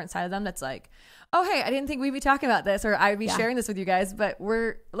this different side of them. That's like, oh, hey, I didn't think we'd be talking about this, or I'd be sharing this with you guys, but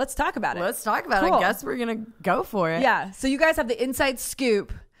let's talk about it. Let's talk about it. I guess we're going to go for it. Yeah. So you guys have the inside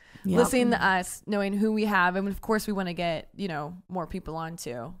scoop. Yep. Listening to us, knowing who we have, and of course we want to get more people on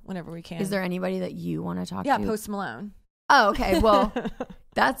too whenever we can. Is there anybody that you want to talk to? Yeah, Post Malone. Oh, okay. Well,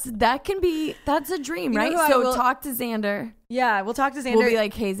 that's a dream, right? So talk to Xander. Yeah, we'll talk to Xander. We'll be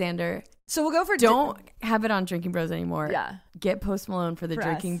like, hey, Xander. So we'll go for don't have it on Drinkin Bros anymore. Yeah, get Post Malone for the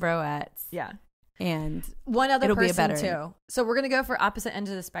Drinkin Broettes. Yeah. And one other person too. So we're gonna go for opposite ends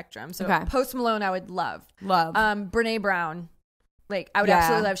of the spectrum. So Post Malone, I would love. Brene Brown. Like, I would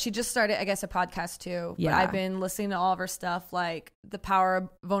absolutely love. She just started, I guess, a podcast too. Yeah. But I've been listening to all of her stuff, like The Power of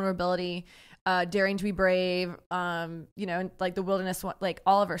Vulnerability, Daring to be Brave, like The Wilderness, like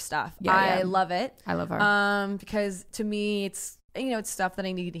all of her stuff. Yeah, I love it. I love her. Because to me, it's it's stuff that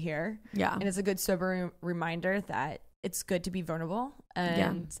I need to hear. Yeah. And it's a good sober reminder that it's good to be vulnerable.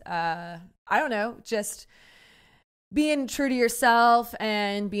 And I don't know, just being true to yourself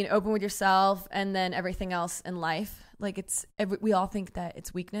and being open with yourself, and then everything else in life. Like we all think that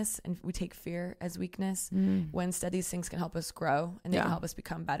it's weakness, and we take fear as weakness, when instead these things can help us grow, and they can help us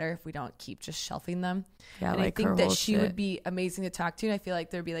become better if we don't keep just shelving them. Yeah, and like I think that she would be amazing to talk to. And I feel like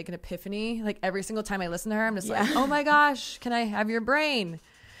there'd be like an ephany. Like every single time I listen to her, I'm just like, oh my gosh, can I have your brain?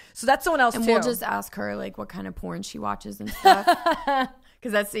 So that's someone else and too. We'll just ask her like what kind of porn she watches and stuff,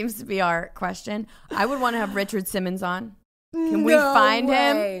 because that seems to be our question. I would want to have Richard Simmons on. Can we find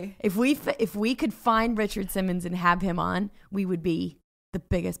him? If we could find Richard Simmons and have him on, we would be the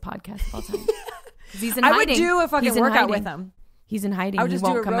biggest podcast of all time. He's in hiding. I would do a fucking workout with him. He's in hiding. I would just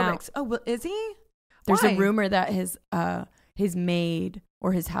won't do come aerobics. out. Oh, well, is he? There's a rumor that his maid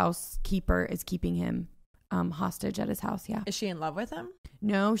or his housekeeper is keeping him hostage at his house. Yeah. Is she in love with him?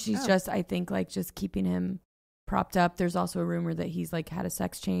 No, she's just, I think, like just keeping him propped up. There's also a rumor that he's like had a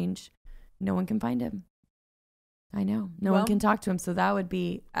sex change. No one can find him. I know. No one can talk to him, so that would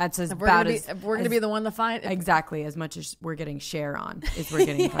be we're going to be the one to find exactly as much as we're getting Cher on is we're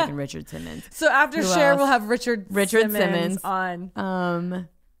getting fucking Richard Simmons. So after Cher, we'll have Richard Simmons on.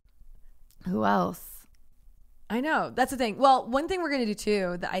 Who else? I know. That's the thing. Well, one thing we're going to do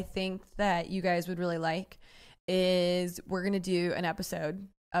too that I think that you guys would really like is we're going to do an episode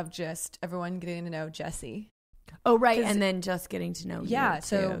of just everyone getting to know Jessie. Oh, right. And then just getting to know you. Yeah.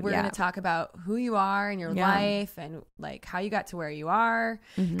 So we're going to talk about who you are in your life and like how you got to where you are.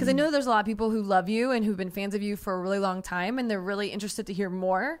 Because I know there's a lot of people who love you and who've been fans of you for a really long time, and they're really interested to hear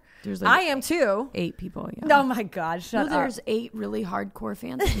more. There's I am too. 8 people. Yeah. Oh my God. Shut up. There's 8 really hardcore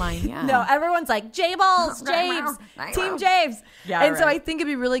fans of mine. Yeah. No, everyone's like, J-Balls, James, Team James. Yeah. And so I think it'd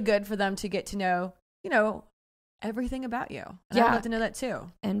be really good for them to get to know, everything about you. And I'd love to know that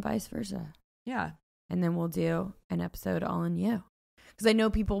too. And vice versa. Yeah. And then we'll do an episode all on you. Because I know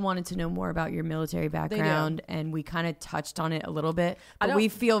people wanted to know more about your military background, and we kind of touched on it a little bit. But we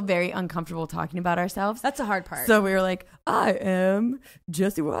feel very uncomfortable talking about ourselves. That's the hard part. So we were like, I am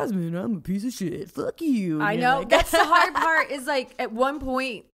Jessie Wiseman. I'm a piece of shit. Fuck you. I know. Like, that's the hard part is like at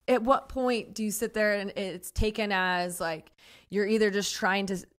what point do you sit there and it's taken as like you're either just trying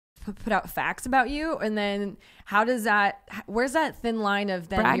to put out facts about you, and then where's that thin line of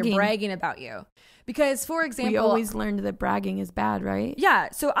then you're bragging about you? Because, for example, we always learned that bragging is bad, right? Yeah.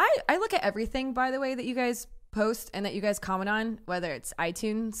 So I look at everything, by the way, that you guys post and that you guys comment on, whether it's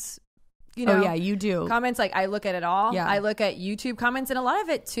iTunes, oh yeah, you do comments. Like I look at it all. Yeah. I look at YouTube comments, and a lot of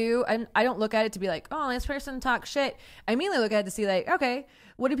it too. And I don't look at it to be like, oh, this person talks shit. I mainly look at it to see like, okay,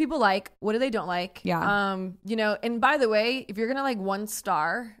 what do people like? What do they don't like? Yeah. And by the way, if you're gonna like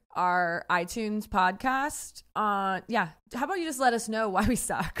 1-star our iTunes podcast, how about you just let us know why we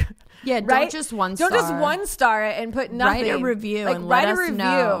suck? Yeah, right? Don't just 1-star. Don't just 1-star it and put nothing. Write a review like, and let us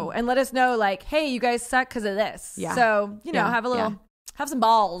know. And let us know like, hey, you guys suck because of this. Yeah. So have a little. Have some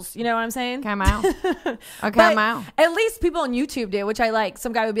balls, you know what I'm saying? Come out. Okay, out. At least people on YouTube do, which I like.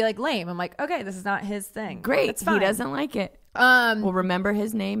 Some guy would be like lame. I'm like, okay, this is not his thing. Great. He doesn't like it. We'll remember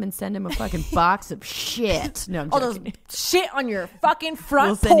his name and send him a fucking box of shit. No, I'm joking. All those shit on your fucking front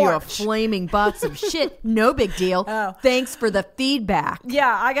We'll send you a flaming box of shit. No big deal. Oh. Thanks for the feedback.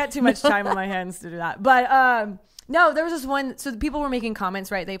 Yeah, I got too much time on my hands to do that. But no, there was this one. So the people were making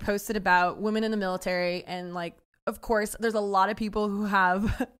comments, right? They posted about women in the military and like of course, there's a lot of people who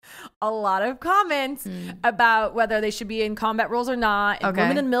have a lot of comments about whether they should be in combat roles or not, and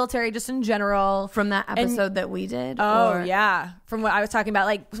women in the military just in general. From that episode that we did? Yeah. From what I was talking about.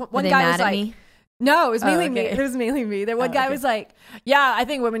 Like, one guy was was like, me? No, it was mainly me. It was mainly me. There one guy was like, yeah, I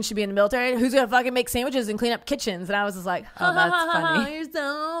think women should be in the military. Who's going to fucking make sandwiches and clean up kitchens? And I was just like, oh, that's funny. You're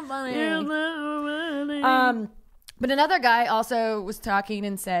so funny. You're so funny. But another guy also was talking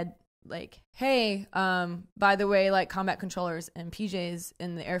and said, like, hey, by the way, like, combat controllers and PJs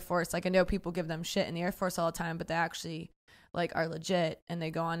in the Air Force, like, I know people give them shit in the Air Force all the time, but they actually, like, are legit and they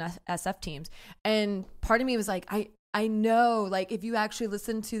go on SF teams. And part of me was like, I know, like, if you actually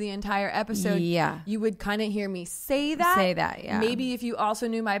listen to the entire episode, you would kind of hear me say that. Maybe if you also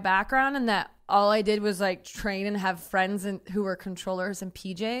knew my background and that all I did was, like, train and have friends who were controllers and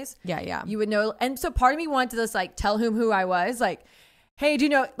PJs. You would know. And so part of me wanted to just, like, tell him who I was. Like, hey, do you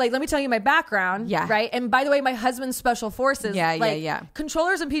know, like, let me tell you my background. Right? And by the way, my husband's special forces.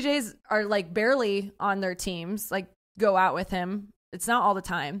 Controllers and PJs are, like, barely on their teams, like, go out with him. It's not all the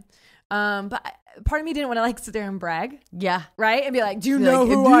time. But part of me didn't want to, like, sit there and brag. Right? And be like, do you know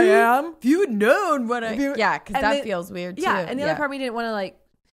who I am? If you had known what I... because that feels weird, too. And the other part of me didn't want to, like,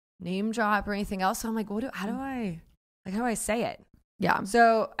 name drop or anything else. So I'm like, how do I say it?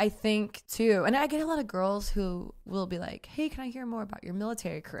 So I think, too, and I get a lot of girls who will be like, hey, can I hear more about your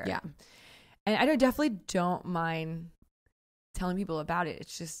military career? And I definitely don't mind telling people about it.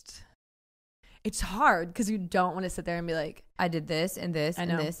 It's just... It's hard because you don't want to sit there and be like, I did this and this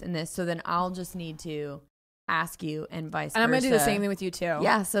and this and this. So then I'll just need to ask you and vice versa. And I'm going to do the same thing with you too.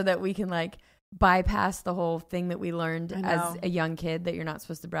 Yeah. So that we can, like, bypass the whole thing that we learned as a young kid that you're not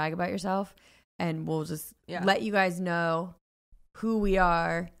supposed to brag about yourself. And we'll just let you guys know who we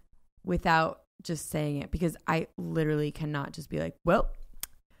are without just saying it. Because I literally cannot just be like, well,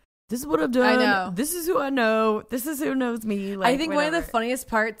 this is what I've done. I know. This is who I know. This is who knows me. Like, I think one of the funniest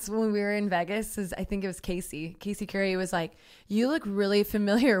parts when we were in Vegas is, I think it was Casey. Casey Curry was like, you look really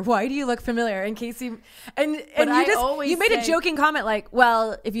familiar. Why do you look familiar? And Casey, and you made a joking comment like,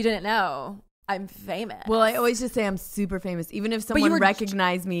 well, if you didn't know, I'm famous. Well, I always just say I'm super famous, even if someone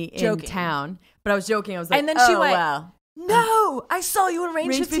recognized me in town. But I was joking. I was like, and then she went, well. No, I saw you in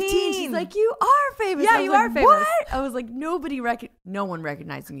Range 15. She's like, you are famous. Yeah, you are famous. What? I was like, no one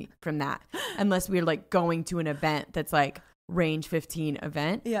recognized me from that unless we were, like, going to an event that's like Range 15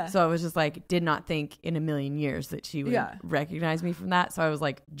 event. So I was just like, did not think in a million years that she would recognize me from that. So I was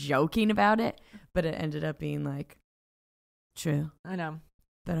like joking about it, but it ended up being like true. I know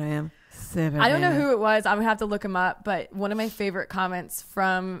that I am. I don't know who it was. I'm gonna have to look him up. But one of my favorite comments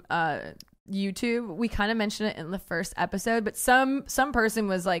from YouTube, we kind of mentioned it in the first episode, but some person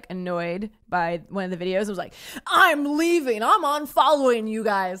was, like, annoyed by one of the videos. It was like, I'm leaving, I'm unfollowing you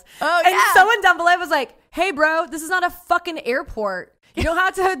guys. And someone down below was like, hey bro, this is not a fucking airport. You don't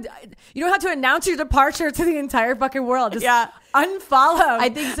have to announce your departure to the entire fucking world. Just unfollow. I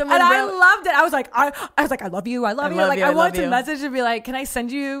think someone I loved it. I was like, I love you. I love you. Like, I wanted to message and be like, can I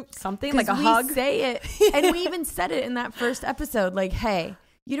send you something, like a hug? We say it, and we even said it in that first episode. Like, hey,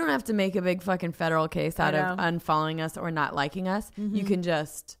 you don't have to make a big fucking federal case out of unfollowing us or not liking us. You can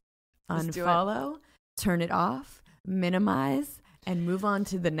just unfollow, turn it off, minimize, and move on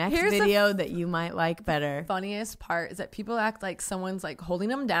to the next video that you might like better. Funniest part is that people act like someone's, like, holding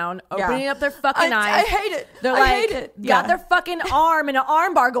them down, opening up their fucking eyes. I hate it. They're hate it. Got their fucking arm in an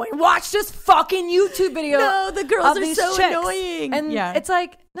arm bar going, watch this fucking YouTube video. No, the girls are so chicks. Annoying. And it's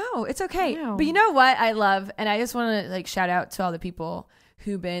like, no, it's okay. But you know what I love? And I just want to, like, shout out to all the people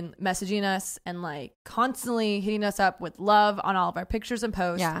who've been messaging us and, like, constantly hitting us up with love on all of our pictures and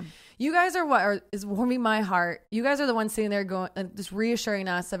posts. You guys are what is warming my heart. You guys are the ones sitting there going and just reassuring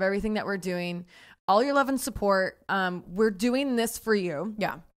us of everything that we're doing, all your love and support. We're doing this for you.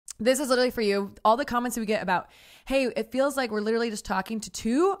 This is literally for you. All the comments we get about, hey, it feels like we're literally just talking to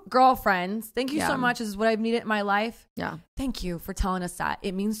two girlfriends. Thank you so much. This is what I've needed in my life. Thank you for telling us that.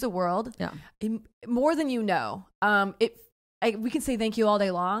 It means the world. More than you know. We can say thank you all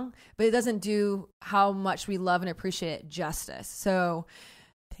day long, but it doesn't do how much we love and appreciate it justice. So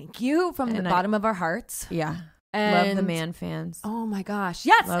thank you from the bottom of our hearts. And love the man fans. Oh my gosh.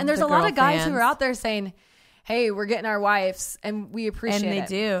 Yes. Love and there's a lot of guys who are out there saying, hey, we're getting our wives and we appreciate it. And they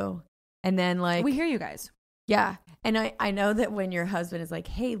do. And then, like, we hear you guys. And I know that when your husband is like,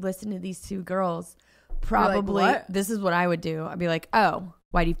 hey, listen to these two girls, probably like, this is what I would do. I'd be like, oh,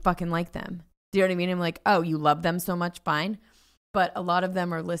 why do you fucking like them? Do you know what I mean? I'm like, oh, you love them so much? Fine. But a lot of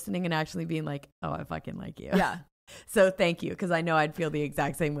them are listening and actually being like, oh, I fucking like you. So thank you, because I know I'd feel the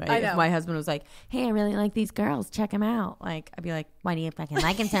exact same way. If my husband was like, hey, I really like these girls, check them out. Like, I'd be like, why do you fucking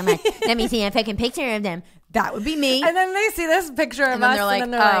like them so much? Let me see a fucking picture of them. That would be me. And then they see this picture of us, they're like,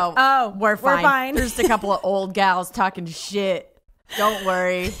 and then they're like, oh, we're fine. There's just a couple of old gals talking shit. Don't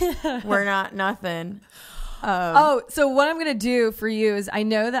worry. We're not nothing. So what I'm going to do for you is, I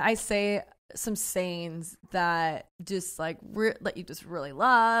know that I say some sayings that just like that you just really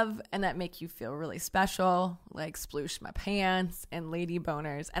love and that make you feel really special, like sploosh my pants and lady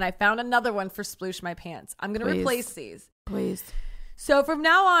boners. And I found another one for sploosh my pants. I'm going to replace these. Please. So from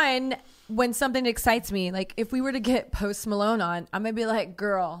now on, when something excites me, like if we were to get Post Malone on, I'm going to be like,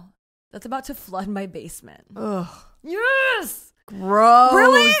 girl, that's about to flood my basement. Ugh. Yes. Gross.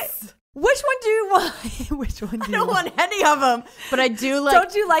 Really? Which one do you want? Which one do you I don't want any of them, but I do like.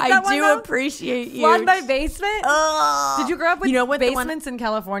 Don't you like that one? I do appreciate you. Flood my basement? Ugh. Did you grow up with basements in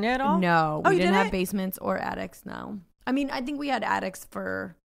California at all? No, we didn't have basements or attics. No, I mean, I think we had attics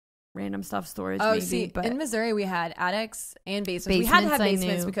for random stuff storage. Oh, maybe, but in Missouri we had attics and basements. We had to have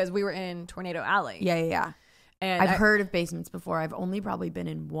basements because we were in Tornado Alley. Yeah. And I've heard of basements before. I've only probably been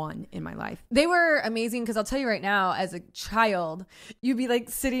in one in my life. They were amazing because I'll tell you right now, as a child, you'd be like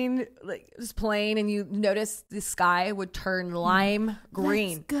sitting, like just playing, and you notice the sky would turn lime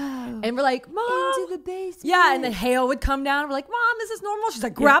green. Let's go. And we're like, Mom, into the basement. Yeah, and then hail would come down. We're like, Mom, this is normal. She's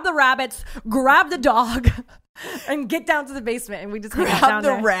like, grab the rabbits, grab the dog, and get down to the basement. And we just grab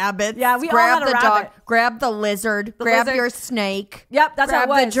the rabbits. Yeah, we grab all had the a rabbit. Dog, grab the lizard, grab your snake. Yep, that's grab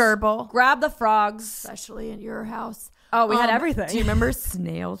how it was. The gerbil, grab the frogs, especially in your house. Oh, we had everything. Do you remember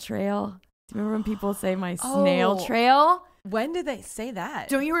snail trail? Do you remember when people say my snail trail? When did they say that?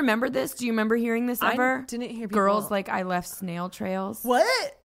 Don't you remember this? Do you remember hearing this ever? I didn't hear people. Girls like, I left snail trails.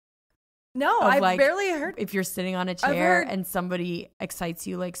 What? No, I like, barely heard. If you're sitting on a chair and somebody excites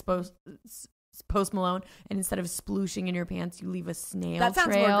you, like Post Malone, and instead of splooshing in your pants, you leave a snail trail. That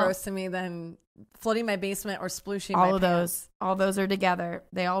sounds more gross to me than flooding my basement or splooshing my pants. All those are together.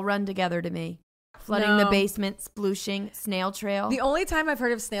 They all run together to me. Flooding the basement, splooshing, snail trail. The only time I've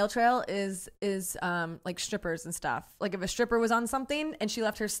heard of snail trail is like strippers and stuff. Like if a stripper was on something and she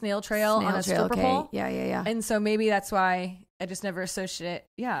left her snail trail on a stripper pole. Yeah. And so maybe that's why I just never associate it.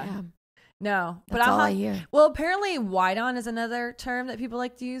 Yeah. No. That's all I hear. Well, apparently wide on is another term that people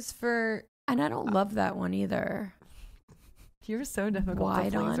like to use for. And I don't love that one either. You're so difficult to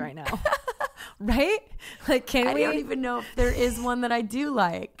please right now. Right? Like, I don't even know if there is one that I do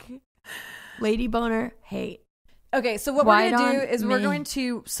like. Lady boner, hate. Okay, so what we're going to do is we're going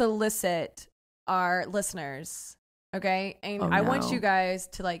to solicit our listeners, okay? And I want you guys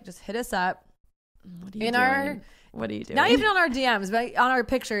to like just hit us up. What are you doing? What are you doing? Not even on our DMs, but on our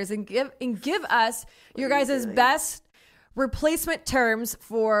pictures, and give us your guys' best replacement terms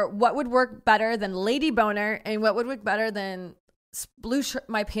for what would work better than lady boner and what would work better than sploosh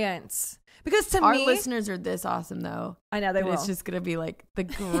my pants. Because to our me, listeners are this awesome, though. I know they will. It's just gonna be like the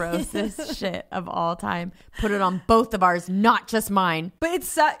grossest shit of all time. Put it on both of ours, not just mine. But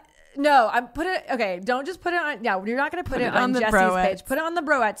it's no. I'm put it. Okay, don't just put it on. Yeah, you're not gonna put it on Jessie's page. Put it on the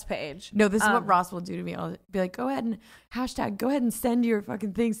Broettes page. No, this is what Ross will do to me. I'll be like, go ahead and send your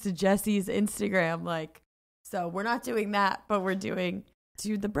fucking things to Jessie's Instagram. Like, so we're not doing that, but we're do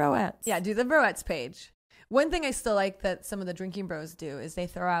the Broettes. Yeah, do the Broettes page. One thing I still like that some of the Drinking Bros do is they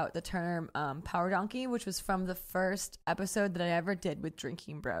throw out the term power donkey, which was from the first episode that I ever did with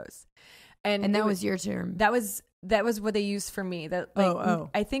Drinking Bros. And that was your term. That was what they used for me. That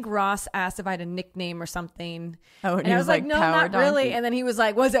I think Ross asked if I had a nickname or something. Oh, and I was like, no, not donkey. Really. And then he was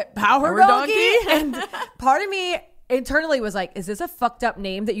like, was it power donkey? And part of me internally was like, is this a fucked up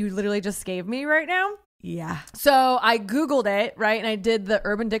name that you literally just gave me right now? Yeah. So I Googled it, right? And I did the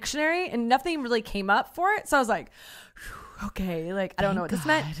Urban Dictionary and nothing really came up for it. So I was like, okay, like, I don't know what this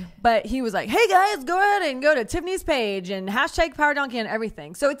meant. But he was like, hey guys, go ahead and go to Tiffany's page and hashtag power donkey and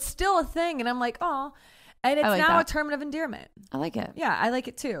everything. So it's still a thing. And I'm like, oh, and it's now a term of endearment. I like it. Yeah, I like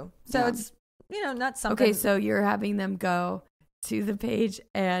it too. So it's, not something. Okay, so you're having them go to the page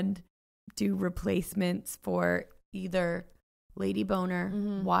and do replacements for either lady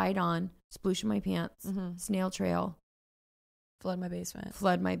boner, wide on, sploosh in my pants, snail trail, flood my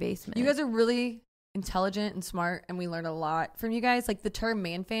basement. You guys are really intelligent and smart, and we learned a lot from you guys. Like the term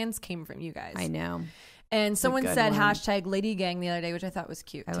man fans came from you guys. I know. And someone said hashtag lady gang the other day, which I thought was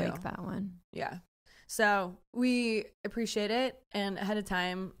cute too. I like that one. Yeah. So we appreciate it. And ahead of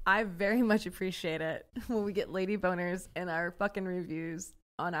time, I very much appreciate it when we get lady boners in our fucking reviews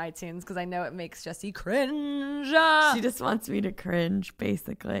on iTunes, because I know it makes Jessie cringe. She just wants me to cringe,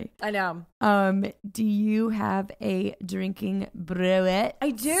 basically. I know. Do you have a Drinking Broettes?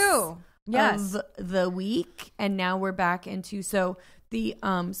 I do. of the week. And now we're back into, so the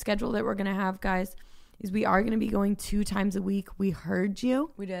schedule that we're going to have, guys, is we are going to be going 2 times a week. We heard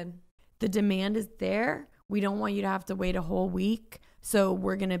you. We did. The demand is there. We don't want you to have to wait a whole week. So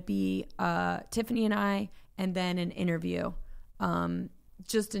we're going to be Tiffany and I, and then an interview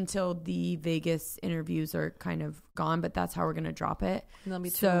just until the Vegas interviews are kind of gone. But that's how we're going to drop it. And there'll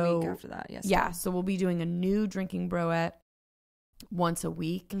be 2 a week after that. Yes. Yeah. So we'll be doing a new Drinking Broette once a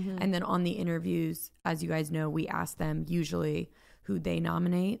week. Mm-hmm. And then on the interviews, as you guys know, we ask them usually who they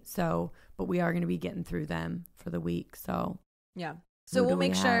nominate. So, but we are going to be getting through them for the week. So, yeah. So we'll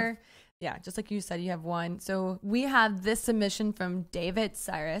make sure. Yeah. Just like you said, you have one. So we have this submission from David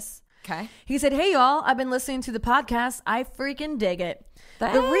Cyrus. Okay. He said, "Hey y'all, I've been listening to the podcast. I freaking dig it.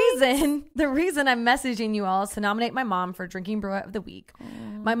 Thanks. The reason I'm messaging you all is to nominate my mom for Drinking Broette of the Week.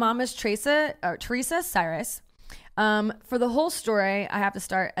 My mom is Teresa Cyrus. For the whole story, I have to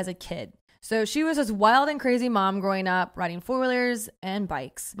start as a kid. So she was this wild and crazy mom growing up, riding 4-wheelers and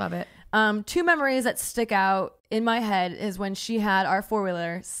bikes. Love it. 2 memories that stick out in my head is when she had our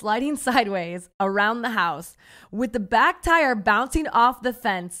 4-wheeler sliding sideways around the house with the back tire bouncing off the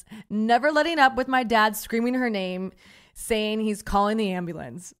fence, never letting up with my dad screaming her name, saying he's calling the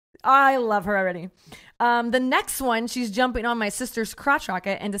ambulance. I love her already. The next one, she's jumping on my sister's crotch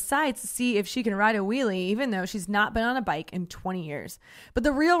rocket and decides to see if she can ride a wheelie, even though she's not been on a bike in 20 years. But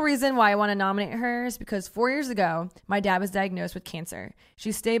the real reason why I want to nominate her is because 4 years ago, my dad was diagnosed with cancer.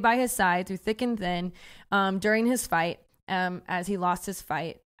 She stayed by his side through thick and thin during his fight, as he lost his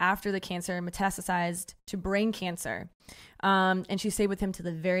fight after the cancer metastasized to brain cancer. And she stayed with him to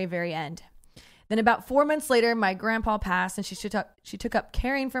the very, very end. Then about 4 months later, my grandpa passed, and she took up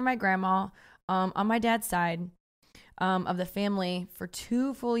caring for my grandma on my dad's side of the family for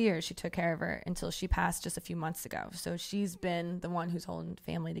 2 full years. She took care of her until she passed just a few months ago. So she's been the one who's holding the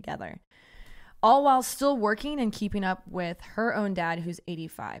family together, all while still working and keeping up with her own dad, who's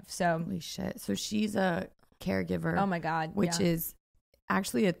 85. So holy shit. So she's a caregiver. Oh my God. Which is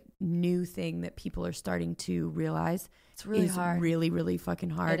actually a new thing that people are starting to realize. It's really hard. Really, really fucking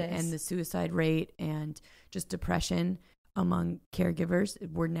hard. It is. And the suicide rate and just depression among caregivers,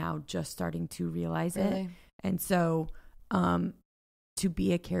 we're now just starting to realize it. And so to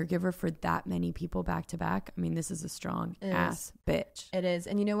be a caregiver for that many people back to back, I mean, this is a strong ass bitch. It is.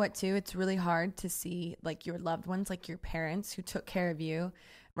 And you know what, too? It's really hard to see like your loved ones, like your parents who took care of you,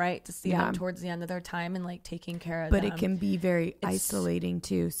 right? To see them towards the end of their time and like taking care of them. But it can be very isolating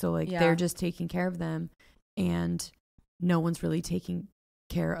too. So like they're just taking care of them and no one's really taking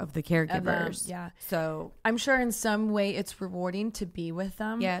care of the caregivers. So I'm sure in some way it's rewarding to be with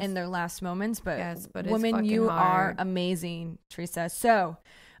them in their last moments. But woman, you are amazing, Teresa. So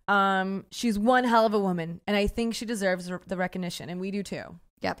she's one hell of a woman, and I think she deserves the recognition, and we do too.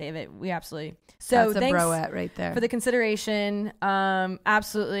 Yeah, David, we absolutely. So that's a broette right there for the consideration.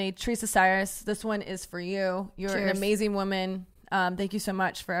 Absolutely, Teresa Cyrus. This one is for you. You're an amazing woman. Thank you so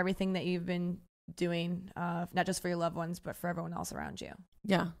much for everything that you've been doing, not just for your loved ones, but for everyone else around you.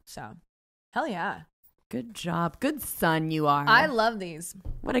 Yeah. So, hell yeah. Good job. Good son you are. I love these.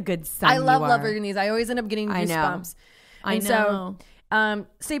 What a good son you are. I love reading these. I always end up getting goosebumps. I know. So,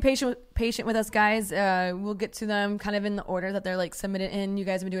 stay patient with us, guys. We'll get to them kind of in the order that they're like submitted in. You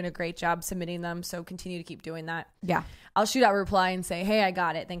guys have been doing a great job submitting them, so continue to keep doing that. Yeah. I'll shoot out a reply and say, hey, I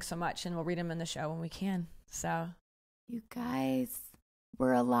got it. Thanks so much. And we'll read them in the show when we can. So, you guys,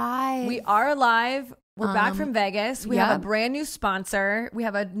 we're alive. We are alive. We're back from Vegas. We have a brand new sponsor. We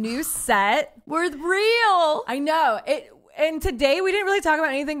have a new set. We're real. I know it. And today we didn't really talk about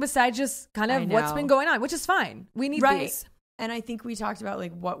anything besides just kind of what's been going on, which is fine. We need these. And I think we talked about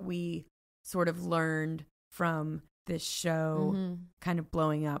like what we sort of learned from this show kind of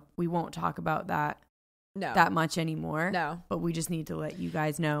blowing up. We won't talk about that that much anymore. No. But we just need to let you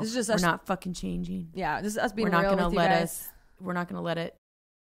guys know this is just we're not fucking changing. Yeah. This is us being real with you guys. We're not going to let it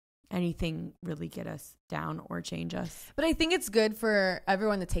anything really get us down or change us. But I think it's good for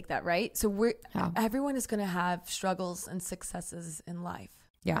everyone to take that, right? So everyone is going to have struggles and successes in life.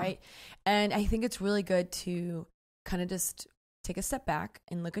 Yeah. Right. And I think it's really good to kind of just take a step back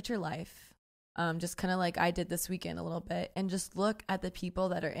and look at your life. Just kind of like I did this weekend a little bit, and just look at the people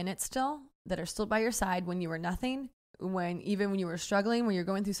that are in it still, that are still by your side when you were nothing, even when you were struggling, when you're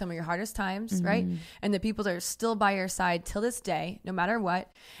going through some of your hardest times, right? And the people that are still by your side till this day, no matter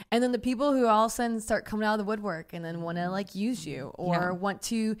what. And then the people who all of a sudden start coming out of the woodwork and then want to like use you or want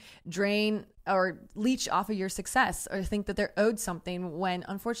to drain or leech off of your success or think that they're owed something when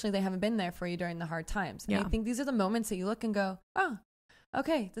unfortunately they haven't been there for you during the hard times. And I think these are the moments that you look and go, oh,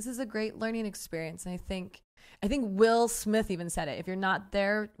 okay, this is a great learning experience. And I think I think Will Smith even said it. If you're not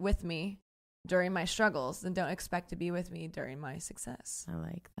there with me during my struggles, then don't expect to be with me during my success. I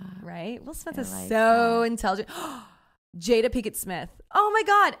like that. Right? Will Smith is so intelligent. Jada Pinkett Smith. Oh my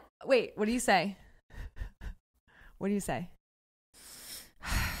God. Wait, what do you say? What do you say?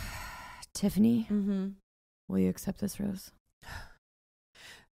 Tiffany, will you accept this rose?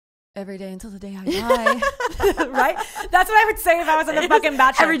 Every day until the day I die. Right? That's what I would say if I was on the fucking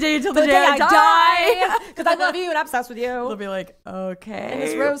Bachelor. Every day until the day I die. Because I love you and I'm obsessed with you. They'll be like, okay. And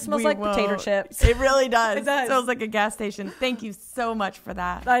this rose smells like potato chips. It really does. It does. It smells like a gas station. Thank you so much for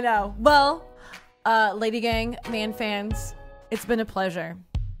that. I know. Well, Lady Gang, man fans, it's been a pleasure.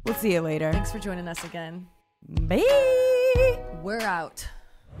 We'll see you later. Thanks for joining us again. Bye. We're out.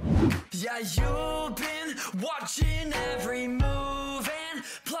 Yeah, you've been watching every move and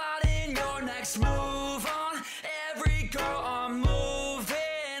plotting your next move on every girl I'm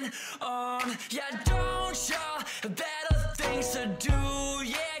moving on. Yeah, don't you better things to do?